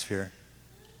atmosphere,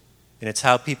 and it's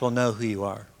how people know who you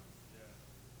are.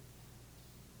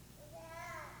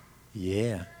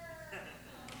 Yeah.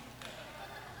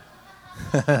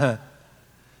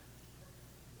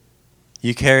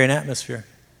 You carry an atmosphere.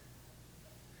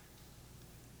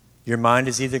 Your mind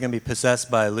is either going to be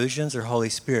possessed by illusions or Holy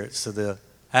Spirit. So the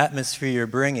atmosphere you're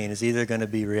bringing is either going to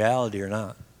be reality or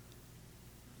not.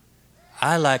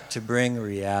 I like to bring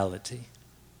reality.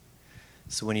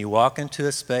 So when you walk into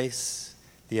a space,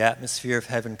 the atmosphere of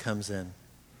heaven comes in,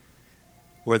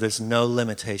 where there's no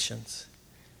limitations.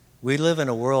 We live in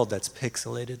a world that's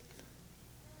pixelated.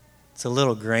 It's a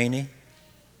little grainy.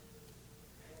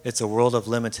 It's a world of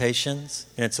limitations,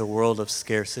 and it's a world of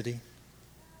scarcity.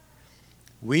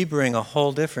 We bring a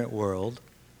whole different world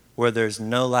where there's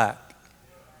no lack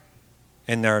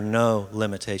and there are no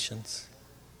limitations.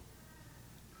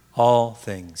 All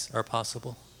things are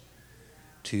possible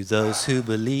to those who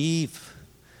believe.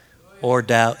 or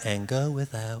doubt and go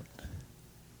without.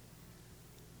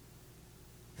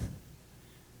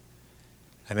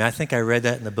 I mean, I think I read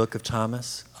that in the book of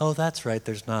Thomas. Oh, that's right,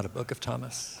 there's not a book of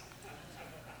Thomas.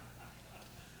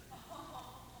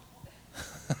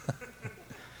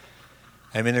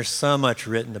 I mean, there's so much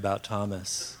written about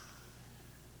Thomas.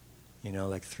 You know,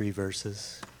 like 3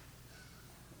 verses.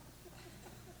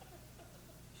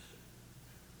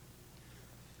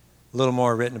 A little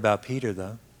more written about Peter,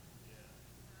 though.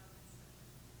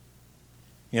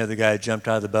 You know, the guy who jumped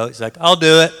out of the boat, he's like, I'll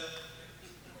do it.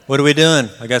 What are we doing?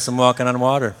 I guess I'm walking on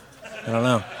water. I don't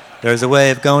know. There's a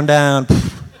wave going down.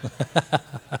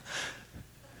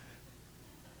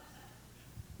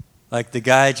 Like the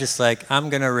guy just like, I'm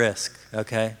going to risk,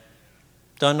 okay?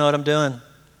 Don't know what I'm doing.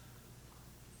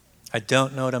 I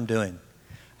don't know what I'm doing.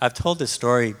 I've told this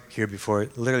story here before.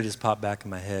 It literally just popped back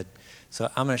in my head. So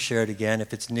I'm going to share it again.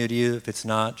 If it's new to you, if it's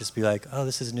not, just be like, oh,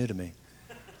 this is new to me.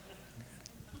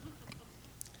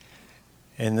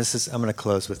 And I'm going to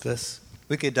close with this.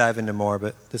 We could dive into more,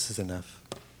 but this is enough.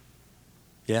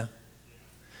 Yeah?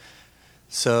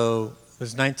 So it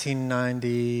was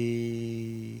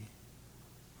 1990,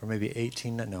 or maybe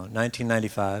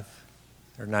 1995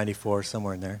 or 94,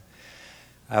 somewhere in there.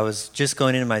 I was just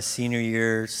going into my senior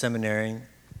year seminary,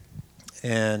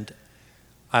 and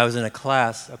I was in a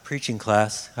class, a preaching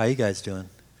class. How you guys doing?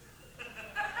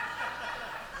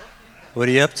 What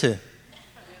are you up to?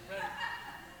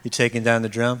 You taking down the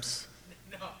drums?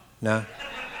 No? It's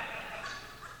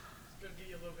going to give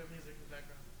you a little bit of music in the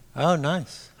background. Oh,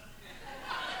 nice.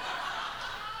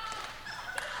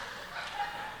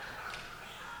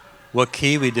 What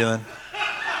key we doing?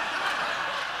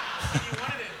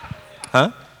 Huh?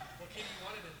 What key do you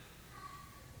want it in?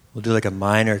 We'll do like a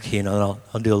minor key, and I'll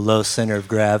do a low center of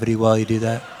gravity while you do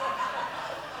that.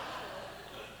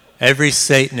 Every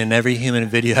Satan in every human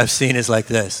video I've seen is like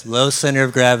this. Low center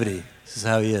of gravity. This is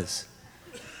how he is.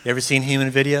 You ever seen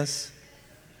human videos?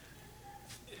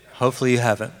 Hopefully you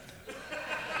haven't.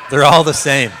 They're all the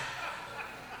same.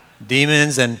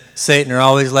 Demons and Satan are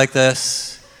always like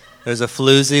this. There's a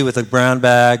floozy with a brown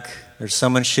bag. There's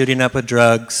someone shooting up with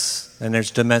drugs. And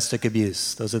there's domestic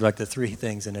abuse. Those are like the 3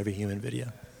 things in every human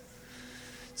video.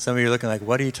 Some of you are looking like,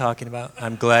 what are you talking about?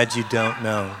 I'm glad you don't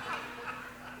know.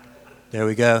 There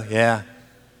we go. Yeah.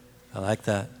 I like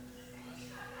that.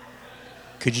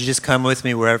 Could you just come with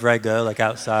me wherever I go, like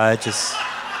outside? Just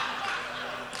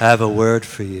have a word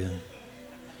for you.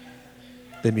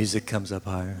 The music comes up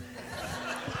higher.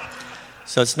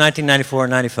 So it's 1994,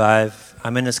 95.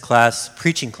 I'm in this class,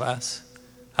 preaching class,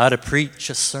 how to preach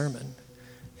a sermon.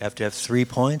 You have to have 3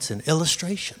 points and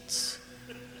illustrations.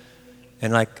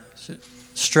 And like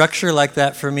structure like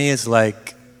that for me is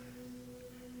like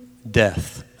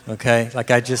death, okay?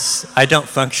 Like I don't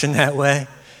function that way.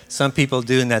 Some people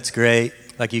do, and that's great.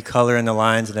 Like you color in the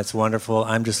lines, and that's wonderful.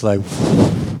 I'm just like,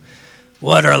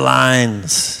 what are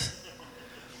lines?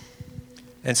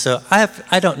 And so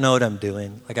I don't know what I'm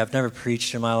doing. Like I've never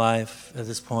preached in my life at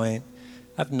this point.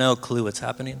 I have no clue what's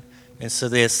happening. And so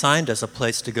they assigned us a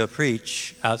place to go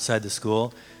preach outside the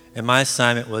school. And my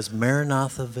assignment was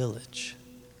Maranatha Village.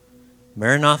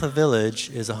 Maranatha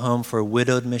Village is a home for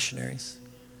widowed missionaries.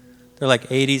 They're like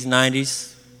 80s,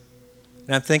 90s.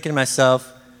 And I'm thinking to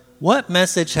myself, what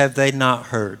message have they not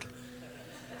heard?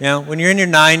 You know, when you're in your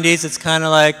 90s, it's kind of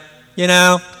like, you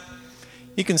know,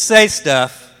 you can say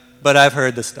stuff, but I've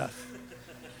heard the stuff.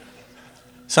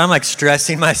 So I'm like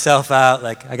stressing myself out,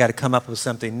 like I got to come up with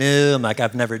something new. I'm like,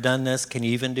 I've never done this. Can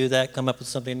you even do that? Come up with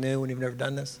something new when you've never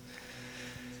done this?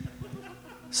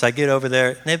 So I get over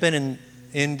there. They've been in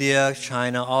India,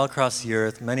 China, all across the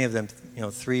earth, many of them,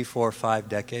 3, 4, 5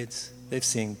 decades. They've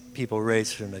seen people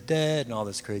raised from the dead and all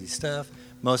this crazy stuff.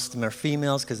 Most of them are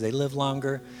females because they live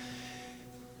longer.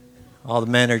 All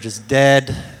the men are just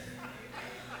dead.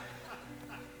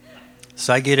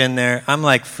 So I get in there. I'm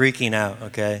like freaking out,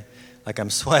 okay? Like I'm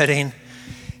sweating.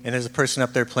 And there's a person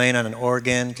up there playing on an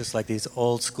organ, just like these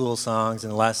old school songs.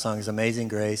 And the last song is Amazing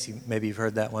Grace. Maybe you've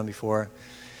heard that one before.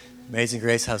 Amazing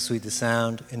Grace, how sweet the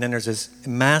sound. And then there's this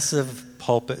massive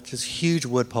pulpit, just huge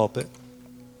wood pulpit.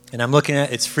 And I'm looking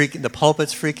at it, the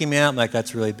pulpit's freaking me out. I'm like,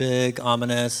 that's really big,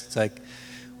 ominous. It's like,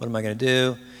 what am I going to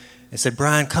do? It said,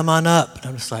 Brian, come on up. And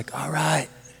I'm just like, all right.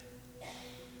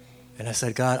 And I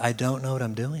said, God, I don't know what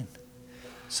I'm doing.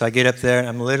 So I get up there, and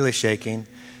I'm literally shaking.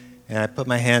 And I put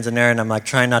my hands in there, and I'm like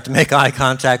trying not to make eye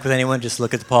contact with anyone. Just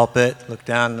look at the pulpit, look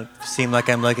down, seem like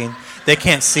I'm looking. They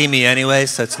can't see me anyway,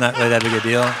 so it's not really that big a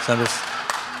deal. So I'm just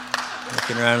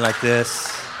looking around like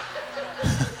this.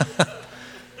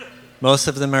 Most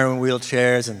of them are in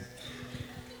wheelchairs.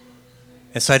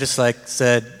 And so I just like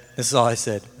said, this is all I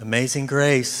said, Amazing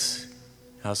Grace,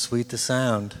 How sweet the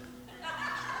sound.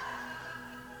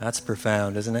 That's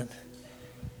profound, isn't it?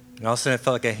 And all of a sudden, I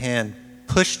felt like a hand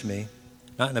pushed me,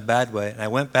 not in a bad way, and I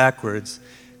went backwards,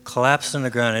 collapsed on the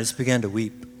ground, and I just began to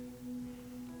weep.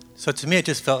 So to me, it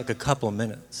just felt like a couple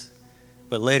minutes.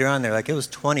 But later on, they're like, it was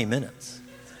 20 minutes.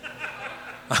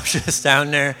 I'm just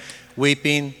down there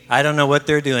weeping. I don't know what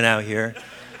they're doing out here.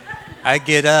 I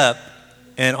get up,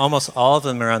 and almost all of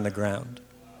them are on the ground.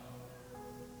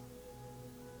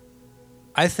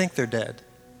 I think they're dead.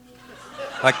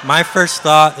 Like, my first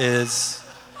thought is,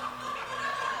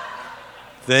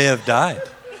 they have died.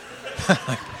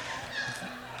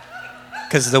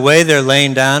 Because the way they're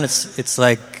laying down, it's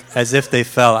like as if they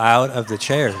fell out of the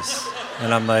chairs.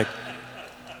 And I'm like,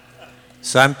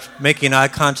 so I'm making eye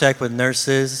contact with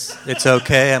nurses. It's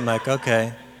okay. I'm like,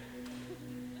 okay.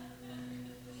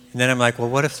 And then I'm like, well,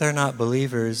 what if they're not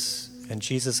believers and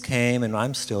Jesus came and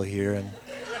I'm still here? And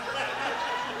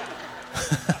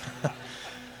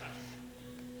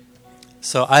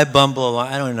so I bumble along.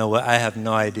 I don't know what, I have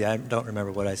no idea. I don't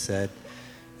remember what I said.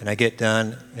 And I get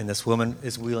done, and this woman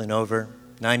is wheeling over,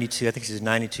 92, I think she's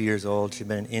 92 years old. She'd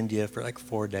been in India for like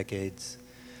 4 decades.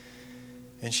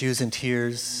 And she was in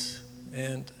tears,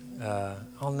 and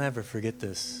I'll never forget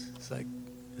this. It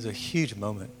was a huge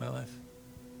moment in my life.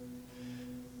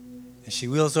 And she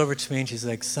wheels over to me, and she's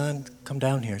like, son, come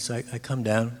down here. So I come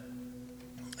down,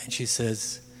 and she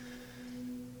says,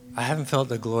 I haven't felt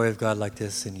the glory of God like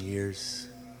this in years.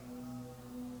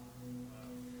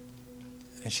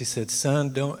 And she said,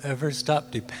 son, don't ever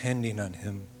stop depending on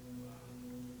him.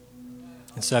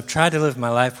 And so I've tried to live my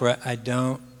life where I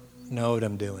don't know what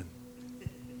I'm doing.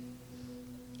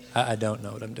 I don't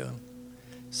know what I'm doing.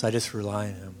 So I just rely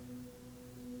on him.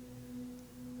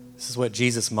 This is what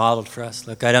Jesus modeled for us.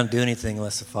 Look, I don't do anything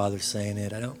unless the Father's saying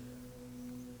it. I don't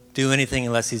do anything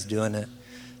unless he's doing it.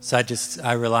 So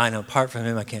I rely on him. Apart from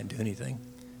him, I can't do anything.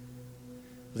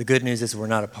 The good news is we're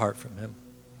not apart from him.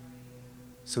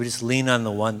 So we just lean on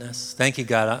the oneness. Thank you,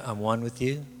 God, I'm one with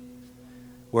you.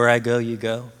 Where I go, you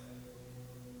go.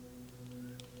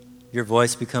 Your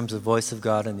voice becomes the voice of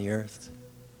God on the earth.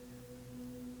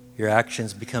 Your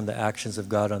actions become the actions of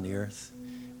God on the earth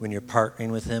when you're partnering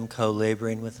with him,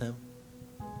 co-laboring with him.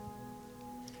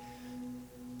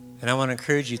 And I want to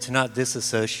encourage you to not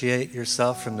disassociate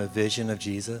yourself from the vision of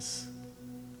Jesus.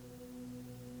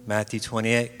 Matthew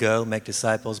 28, go, make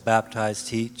disciples, baptize,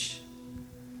 teach.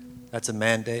 That's a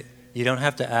mandate. You don't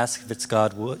have to ask if it's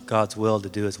God's will to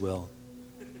do his will.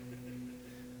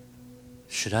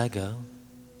 Should I go?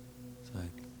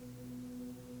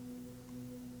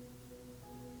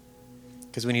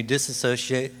 Because when you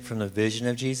disassociate from the vision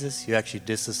of Jesus, you actually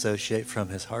disassociate from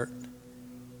his heart.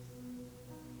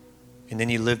 And then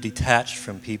you live detached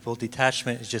from people.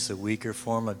 Detachment is just a weaker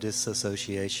form of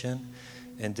disassociation,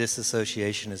 and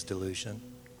disassociation is delusion.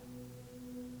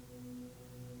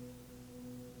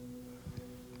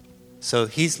 So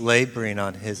he's laboring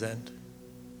on his end.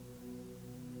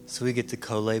 So we get to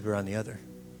co-labor on the other.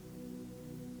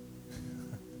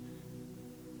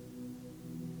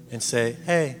 And say,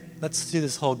 hey, let's do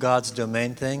this whole God's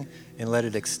domain thing and let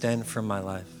it extend from my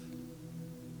life.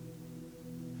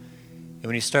 And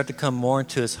when you start to come more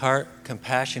into his heart,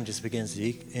 compassion just begins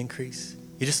to increase.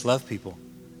 You just love people.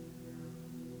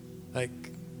 Like,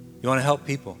 you want to help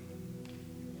people.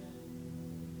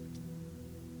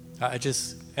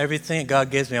 Everything that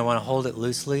God gives me, I want to hold it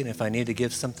loosely, and if I need to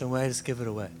give something away, just give it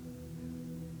away.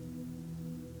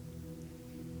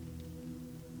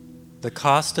 The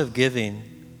cost of giving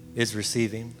is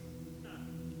receiving.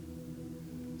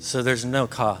 So there's no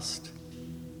cost.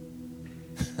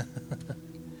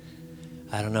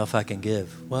 I don't know if I can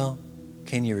give. Well,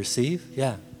 can you receive?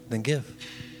 Yeah, then give.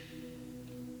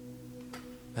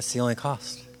 That's the only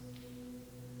cost.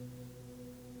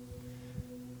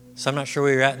 So I'm not sure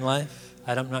where you're at in life.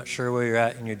 I'm not sure where you're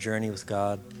at in your journey with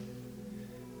God.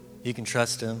 You can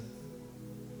trust him.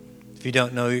 If you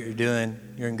don't know what you're doing,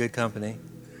 you're in good company.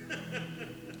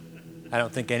 I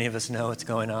don't think any of us know what's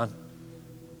going on.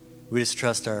 We just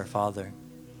trust our Father.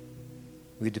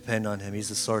 We depend on him. He's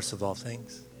the source of all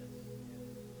things.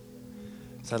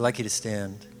 So I'd like you to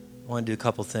stand. I want to do a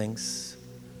couple things.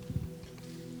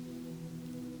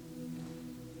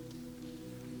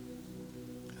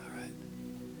 All right.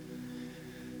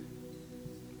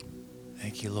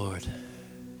 Thank you, Lord.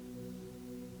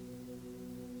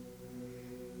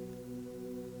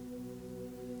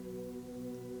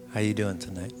 How you doing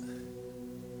tonight?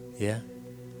 Yeah?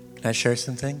 Can I share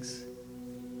some things?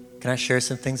 Can I share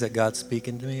some things that God's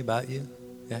speaking to me about you?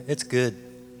 Yeah, it's good.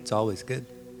 It's always good.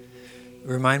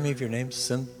 Remind me of your name,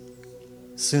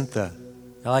 Suntha.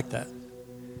 I like that.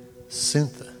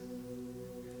 Suntha.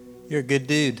 You're a good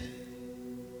dude.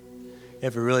 You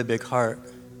have a really big heart.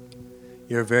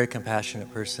 You're a very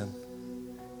compassionate person.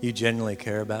 You genuinely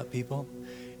care about people.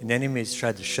 And the enemy's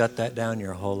tried to shut that down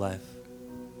your whole life.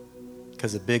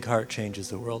 Because a big heart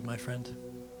changes the world, my friend.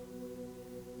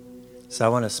 So I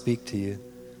want to speak to you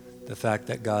the fact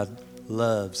that God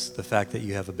loves the fact that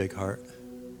you have a big heart.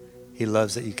 He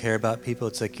loves that you care about people.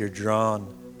 It's like you're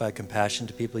drawn by compassion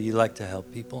to people. You like to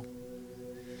help people.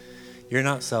 You're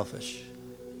not selfish.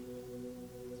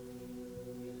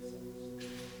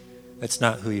 That's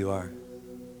not who you are.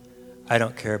 I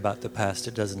don't care about the past.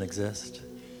 It doesn't exist.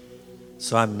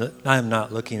 So I'm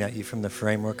not looking at you from the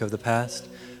framework of the past.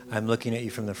 I'm looking at you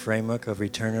from the framework of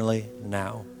eternally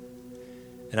now.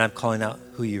 And I'm calling out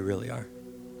who you really are.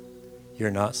 You're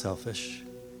not selfish.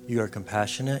 You are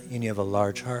compassionate and you have a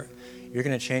large heart. You're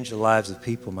going to change the lives of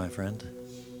people, my friend.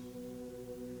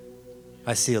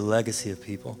 I see a legacy of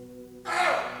people.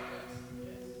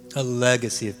 A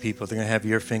legacy of people. They're going to have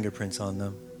your fingerprints on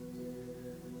them.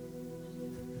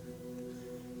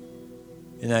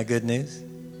 Isn't that good news?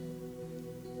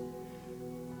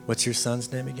 What's your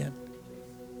son's name again?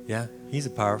 Yeah, he's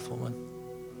a powerful one.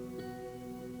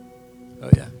 Oh,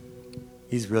 yeah.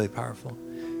 He's really powerful.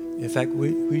 In fact,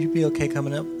 would you be okay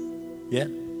coming up? Yeah?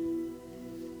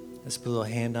 Let's put a little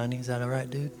hand on you. Is that all right,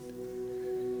 dude?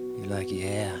 You're like,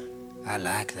 yeah, I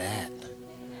like that.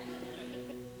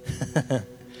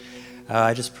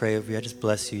 I just pray over you. I just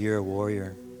bless you. You're a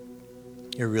warrior.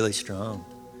 You're really strong.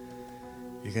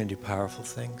 You're going to do powerful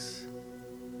things.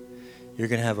 You're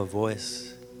going to have a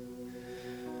voice.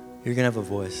 You're going to have a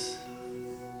voice.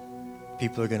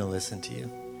 People are going to listen to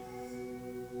you.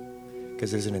 Because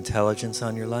there's an intelligence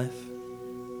on your life.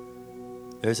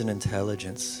 There's an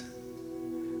intelligence,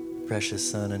 precious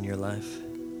son, in your life.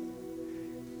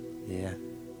 Yeah.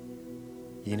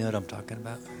 You know what I'm talking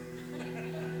about.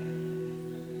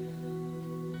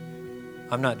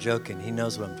 I'm not joking. He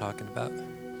knows what I'm talking about.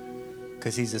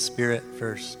 Because he's a spirit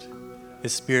first.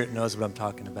 His spirit knows what I'm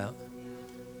talking about.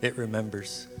 It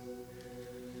remembers.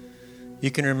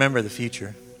 You can remember the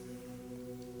future.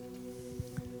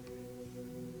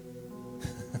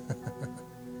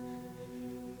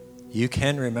 You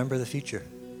can remember the future.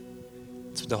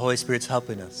 That's what the Holy Spirit's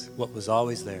helping us. What was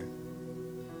always there.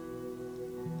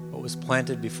 What was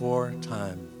planted before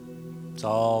time. It's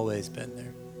always been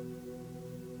there.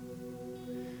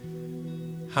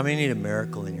 How many need a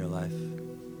miracle in your life?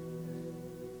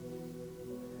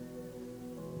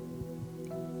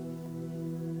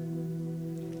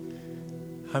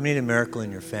 How many need a miracle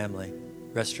in your family?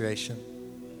 Restoration?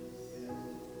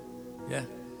 Yeah.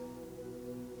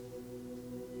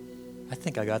 I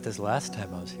think I got this last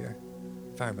time I was here,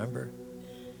 if I remember.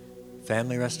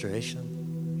 Family restoration?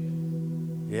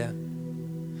 Yeah.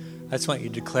 I just want you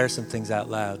to declare some things out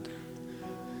loud.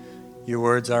 Your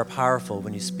words are powerful.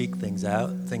 When you speak things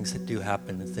out, things do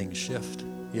happen and things shift.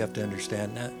 You have to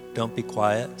understand that. Don't be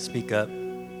quiet. Speak up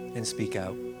and speak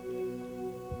out.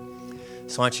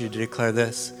 So I want you to declare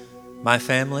this. My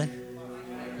family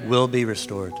will be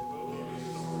restored.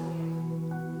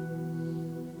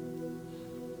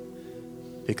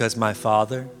 Because my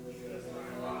Father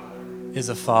is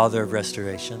a Father of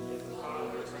restoration.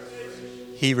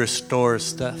 He restores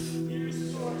stuff.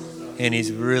 And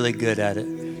He's really good at it.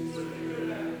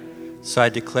 So I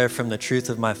declare from the truth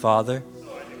of my Father,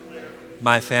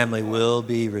 my family will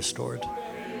be restored.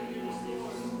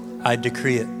 I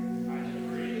decree it.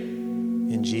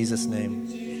 In Jesus' name.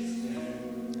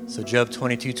 So Job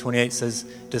 22:28 says,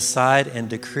 decide and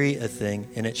decree a thing,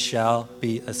 and it shall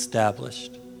be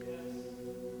established.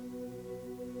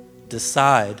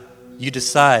 Decide. You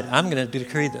decide, I'm going to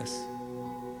decree this.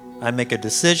 I make a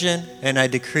decision, and I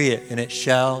decree it, and it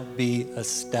shall be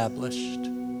established.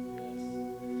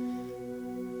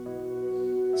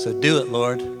 So do it,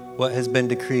 Lord, what has been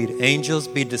decreed. Angels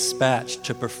be dispatched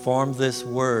to perform this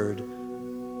word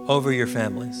over your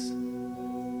families.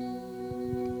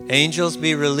 Angels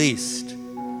be released.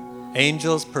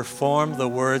 Angels perform the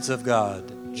words of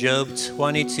God. Job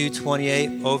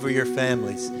 22:28 over your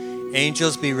families.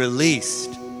 Angels be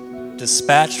released,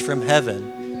 dispatched from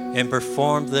heaven, and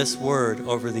perform this word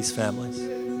over these families.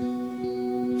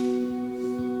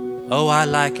 Oh, I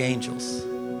like angels.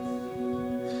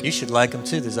 You should like them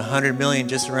too. There's 100 million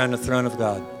just around the throne of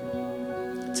God.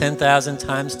 10,000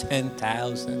 times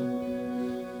 10,000.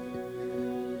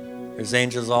 There's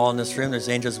angels all in this room. There's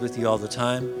angels with you all the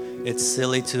time. It's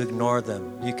silly to ignore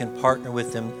them. You can partner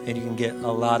with them and you can get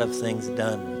a lot of things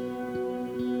done.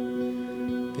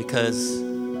 Because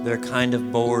they're kind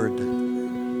of bored.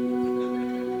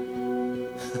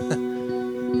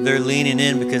 They're leaning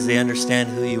in because they understand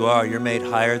who you are. You're made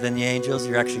higher than the angels.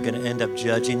 You're actually going to end up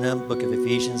judging them. Book of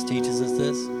Ephesians teaches us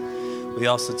this. We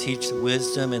also teach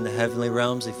wisdom in the heavenly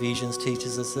realms. Ephesians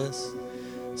teaches us this.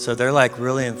 So they're like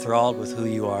really enthralled with who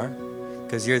you are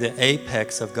because you're the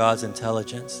apex of God's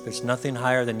intelligence. There's nothing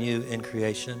higher than you in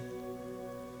creation.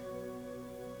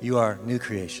 You are new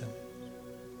creation.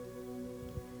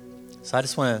 So I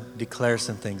just want to declare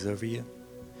some things over you.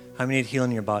 How many need healing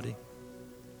in your body?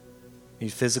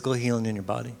 Need physical healing in your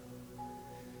body?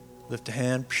 Lift a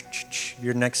hand.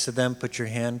 You're next to them. Put your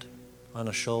hand on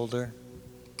a shoulder.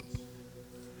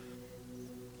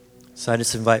 So I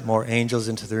just invite more angels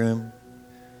into the room.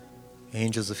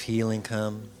 Angels of healing,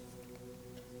 come.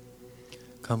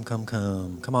 Come, come,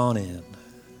 come. Come on in.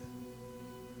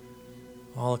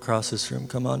 All across this room,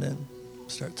 come on in.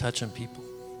 Start touching people.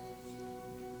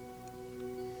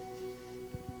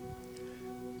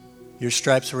 Your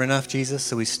stripes were enough, Jesus,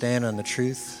 so we stand on the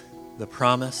truth, the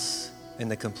promise,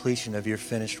 and the completion of your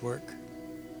finished work.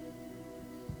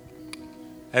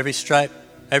 Every stripe,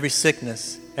 every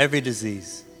sickness, every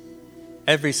disease,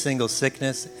 every single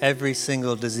sickness, every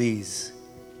single disease,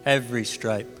 every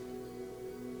stripe.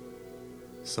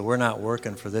 So we're not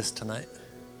working for this tonight.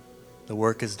 The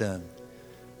work is done.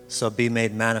 So be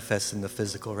made manifest in the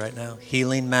physical right now.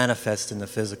 Healing manifest in the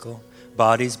physical.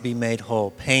 Bodies be made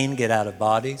whole. Pain get out of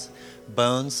bodies.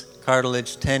 Bones,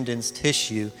 cartilage, tendons,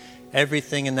 tissue,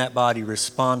 everything in that body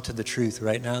respond to the truth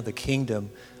right now, the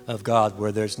kingdom of God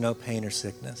where there's no pain or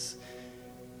sickness.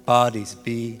 Bodies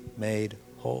be made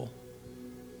whole.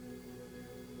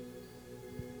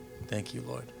 Thank you,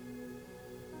 Lord.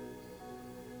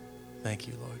 Thank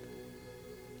you, Lord.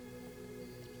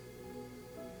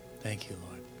 Thank you,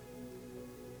 Lord.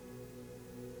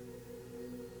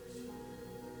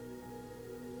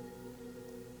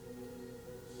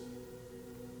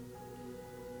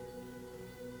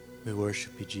 We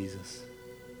worship you, Jesus.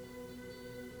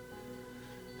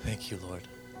 Thank you, Lord.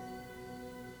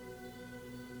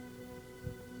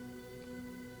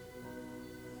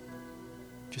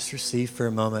 Just receive for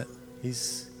a moment.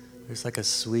 There's like a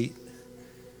sweet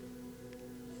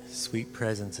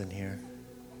presence in here.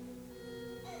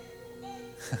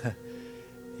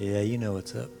 Yeah, you know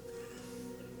what's up.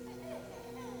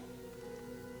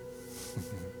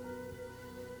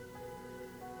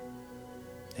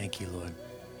 Thank you, Lord.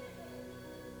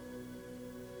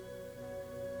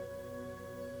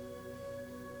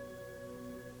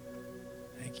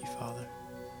 Thank you, Father.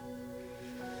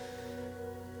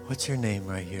 What's your name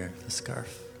right here? The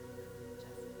scarf.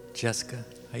 Jessica.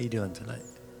 How you doing tonight?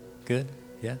 Good?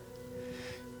 Yeah?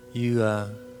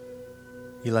 You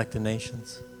like the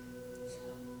nations?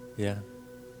 Yeah.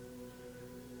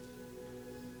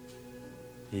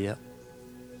 Yep.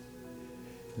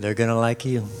 They're going to like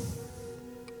you.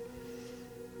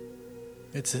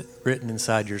 It's written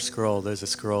inside your scroll. There's a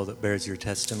scroll that bears your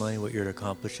testimony, what you're to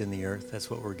accomplish in the earth. That's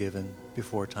what we're given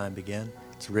before time began.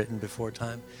 It's written before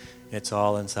time. It's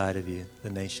all inside of you, the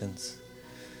nations,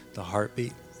 the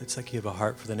heartbeat. It's like you have a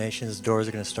heart for the nations. Doors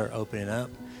are going to start opening up.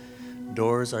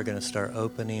 Doors are going to start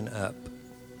opening up.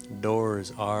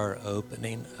 Doors are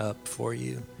opening up for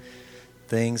you.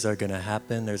 Things are going to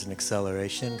happen. There's an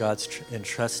acceleration. God's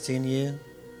entrusting you,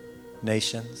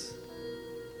 nations.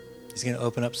 He's going to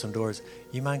open up some doors.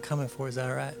 You mind coming for? Is that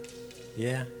all right?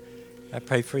 Yeah. I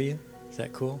pray for you. Is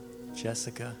that cool?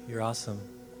 Jessica, you're awesome.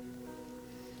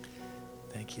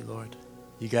 Thank you, Lord.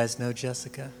 You guys know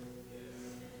Jessica?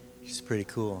 She's pretty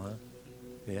cool, huh?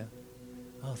 Yeah?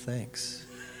 Oh, thanks.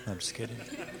 I'm just kidding.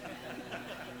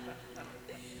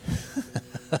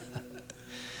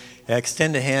 Yeah,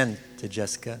 extend a hand to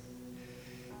Jessica.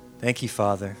 Thank you,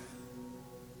 Father,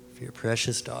 for your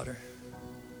precious daughter.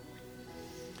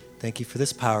 Thank you for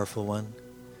this powerful one.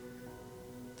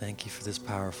 Thank you for this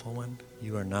powerful one.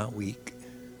 You are not weak.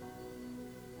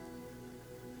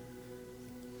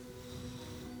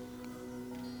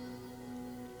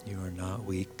 You are not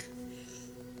weak.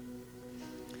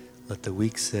 Let the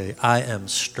weak say, I am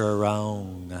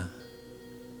strong.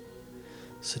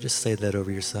 So just say that over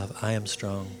yourself. I am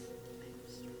strong.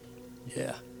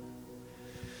 Yeah.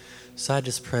 So I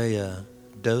just pray a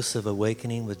dose of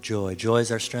awakening with joy. Joy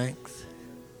is our strength.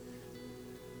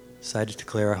 So I just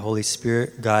declare our Holy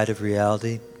Spirit, guide of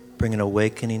reality, bring an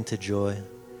awakening to joy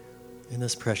in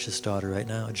this precious daughter right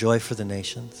now. A joy for the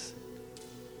nations.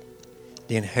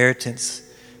 The inheritance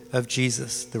of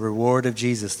Jesus, the reward of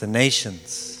Jesus, the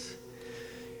nations.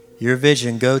 Your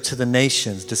vision, go to the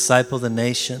nations, disciple the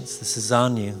nations. This is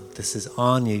on you. This is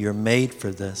on you. You're made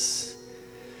for this.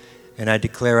 And I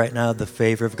declare right now the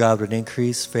favor of God would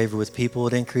increase, favor with people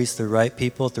would increase, the right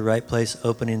people at the right place,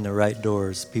 opening the right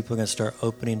doors. People are going to start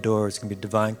opening doors. It's going to be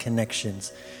divine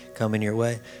connections coming your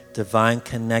way. Divine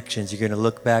connections. You're going to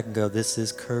look back and go, this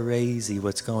is crazy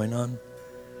what's going on.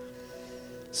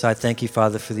 So I thank you,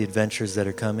 Father, for the adventures that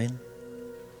are coming.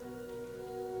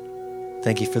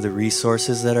 Thank you for the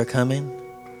resources that are coming.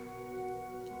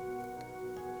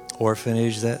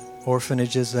 Orphanages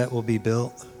that will be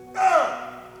built.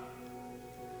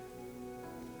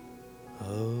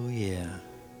 Oh, yeah.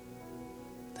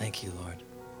 Thank you, Lord.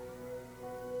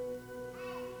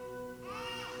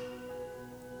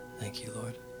 Thank you,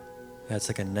 Lord. That's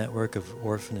like a network of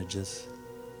orphanages.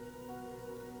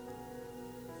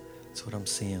 That's what I'm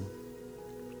seeing.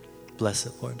 Bless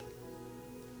it, Lord.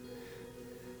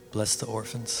 Bless the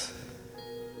orphans.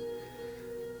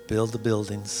 Build the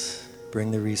buildings.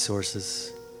 Bring the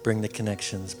resources. Bring the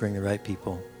connections. Bring the right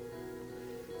people.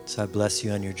 So I bless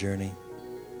you on your journey.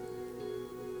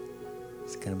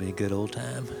 It's going to be a good old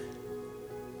time.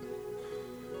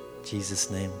 In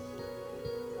Jesus' name.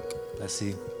 Bless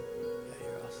you.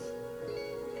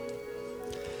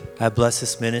 I bless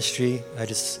this ministry.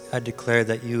 I declare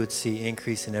that you would see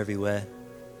increase in every way.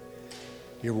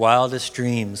 Your wildest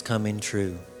dreams coming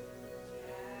true.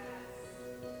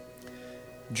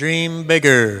 Dream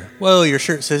bigger. Whoa, your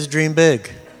shirt says dream big.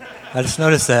 I just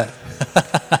noticed that.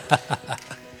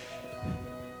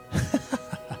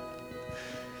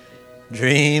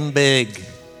 Dream big.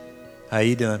 How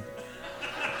you doing?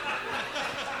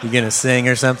 You gonna sing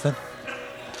or something?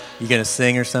 You gonna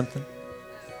sing or something?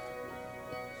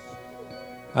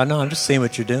 I know, I'm just seeing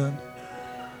what you're doing.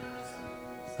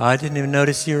 I didn't even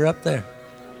notice you were up there.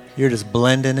 You're just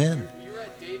blending in. You were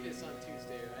at Davis on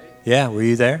Tuesday, right? Yeah, were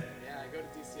you there? Yeah, I go to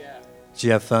DCF. Did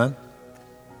you have fun?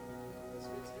 This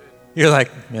week's good. You're like,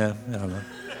 yeah, I don't know.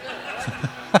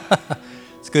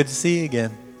 It's good to see you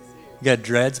again. You got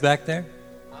dreads back there?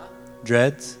 Huh?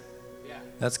 Dreads? Yeah.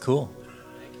 That's cool.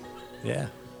 Thank you. Yeah.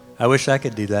 I wish I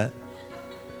could do that.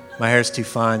 My hair's too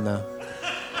fine, though.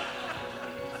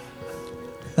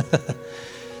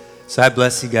 So I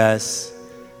bless you guys.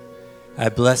 I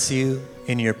bless you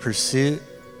in your pursuit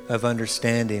of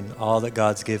understanding all that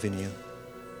God's given you.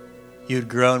 You'd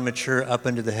grow and mature up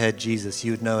into the head Jesus.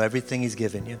 You would know everything he's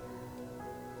given you.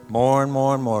 More and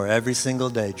more and more every single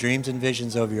day. Dreams and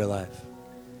visions over your life.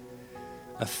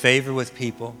 A favor with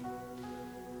people.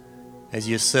 As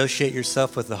you associate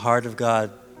yourself with the heart of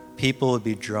God, people would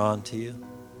be drawn to you.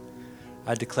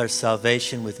 I declare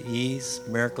salvation with ease,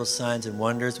 miracles, signs, and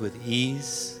wonders with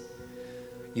ease.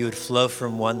 You would flow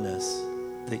from oneness,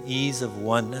 the ease of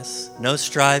oneness. No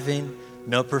striving,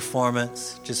 no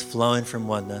performance, just flowing from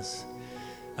oneness.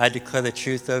 I declare the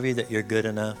truth over you that you're good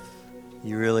enough.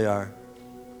 You really are.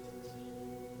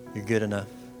 You're good enough.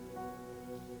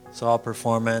 It's all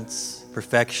performance,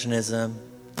 perfectionism,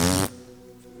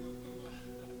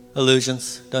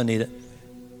 illusions. Don't need it.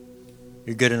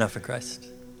 You're good enough in Christ.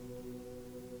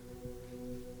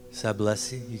 So I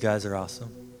bless you. You guys are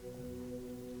awesome.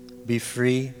 Be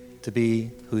free to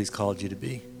be who he's called you to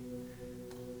be.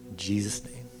 In Jesus'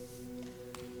 name.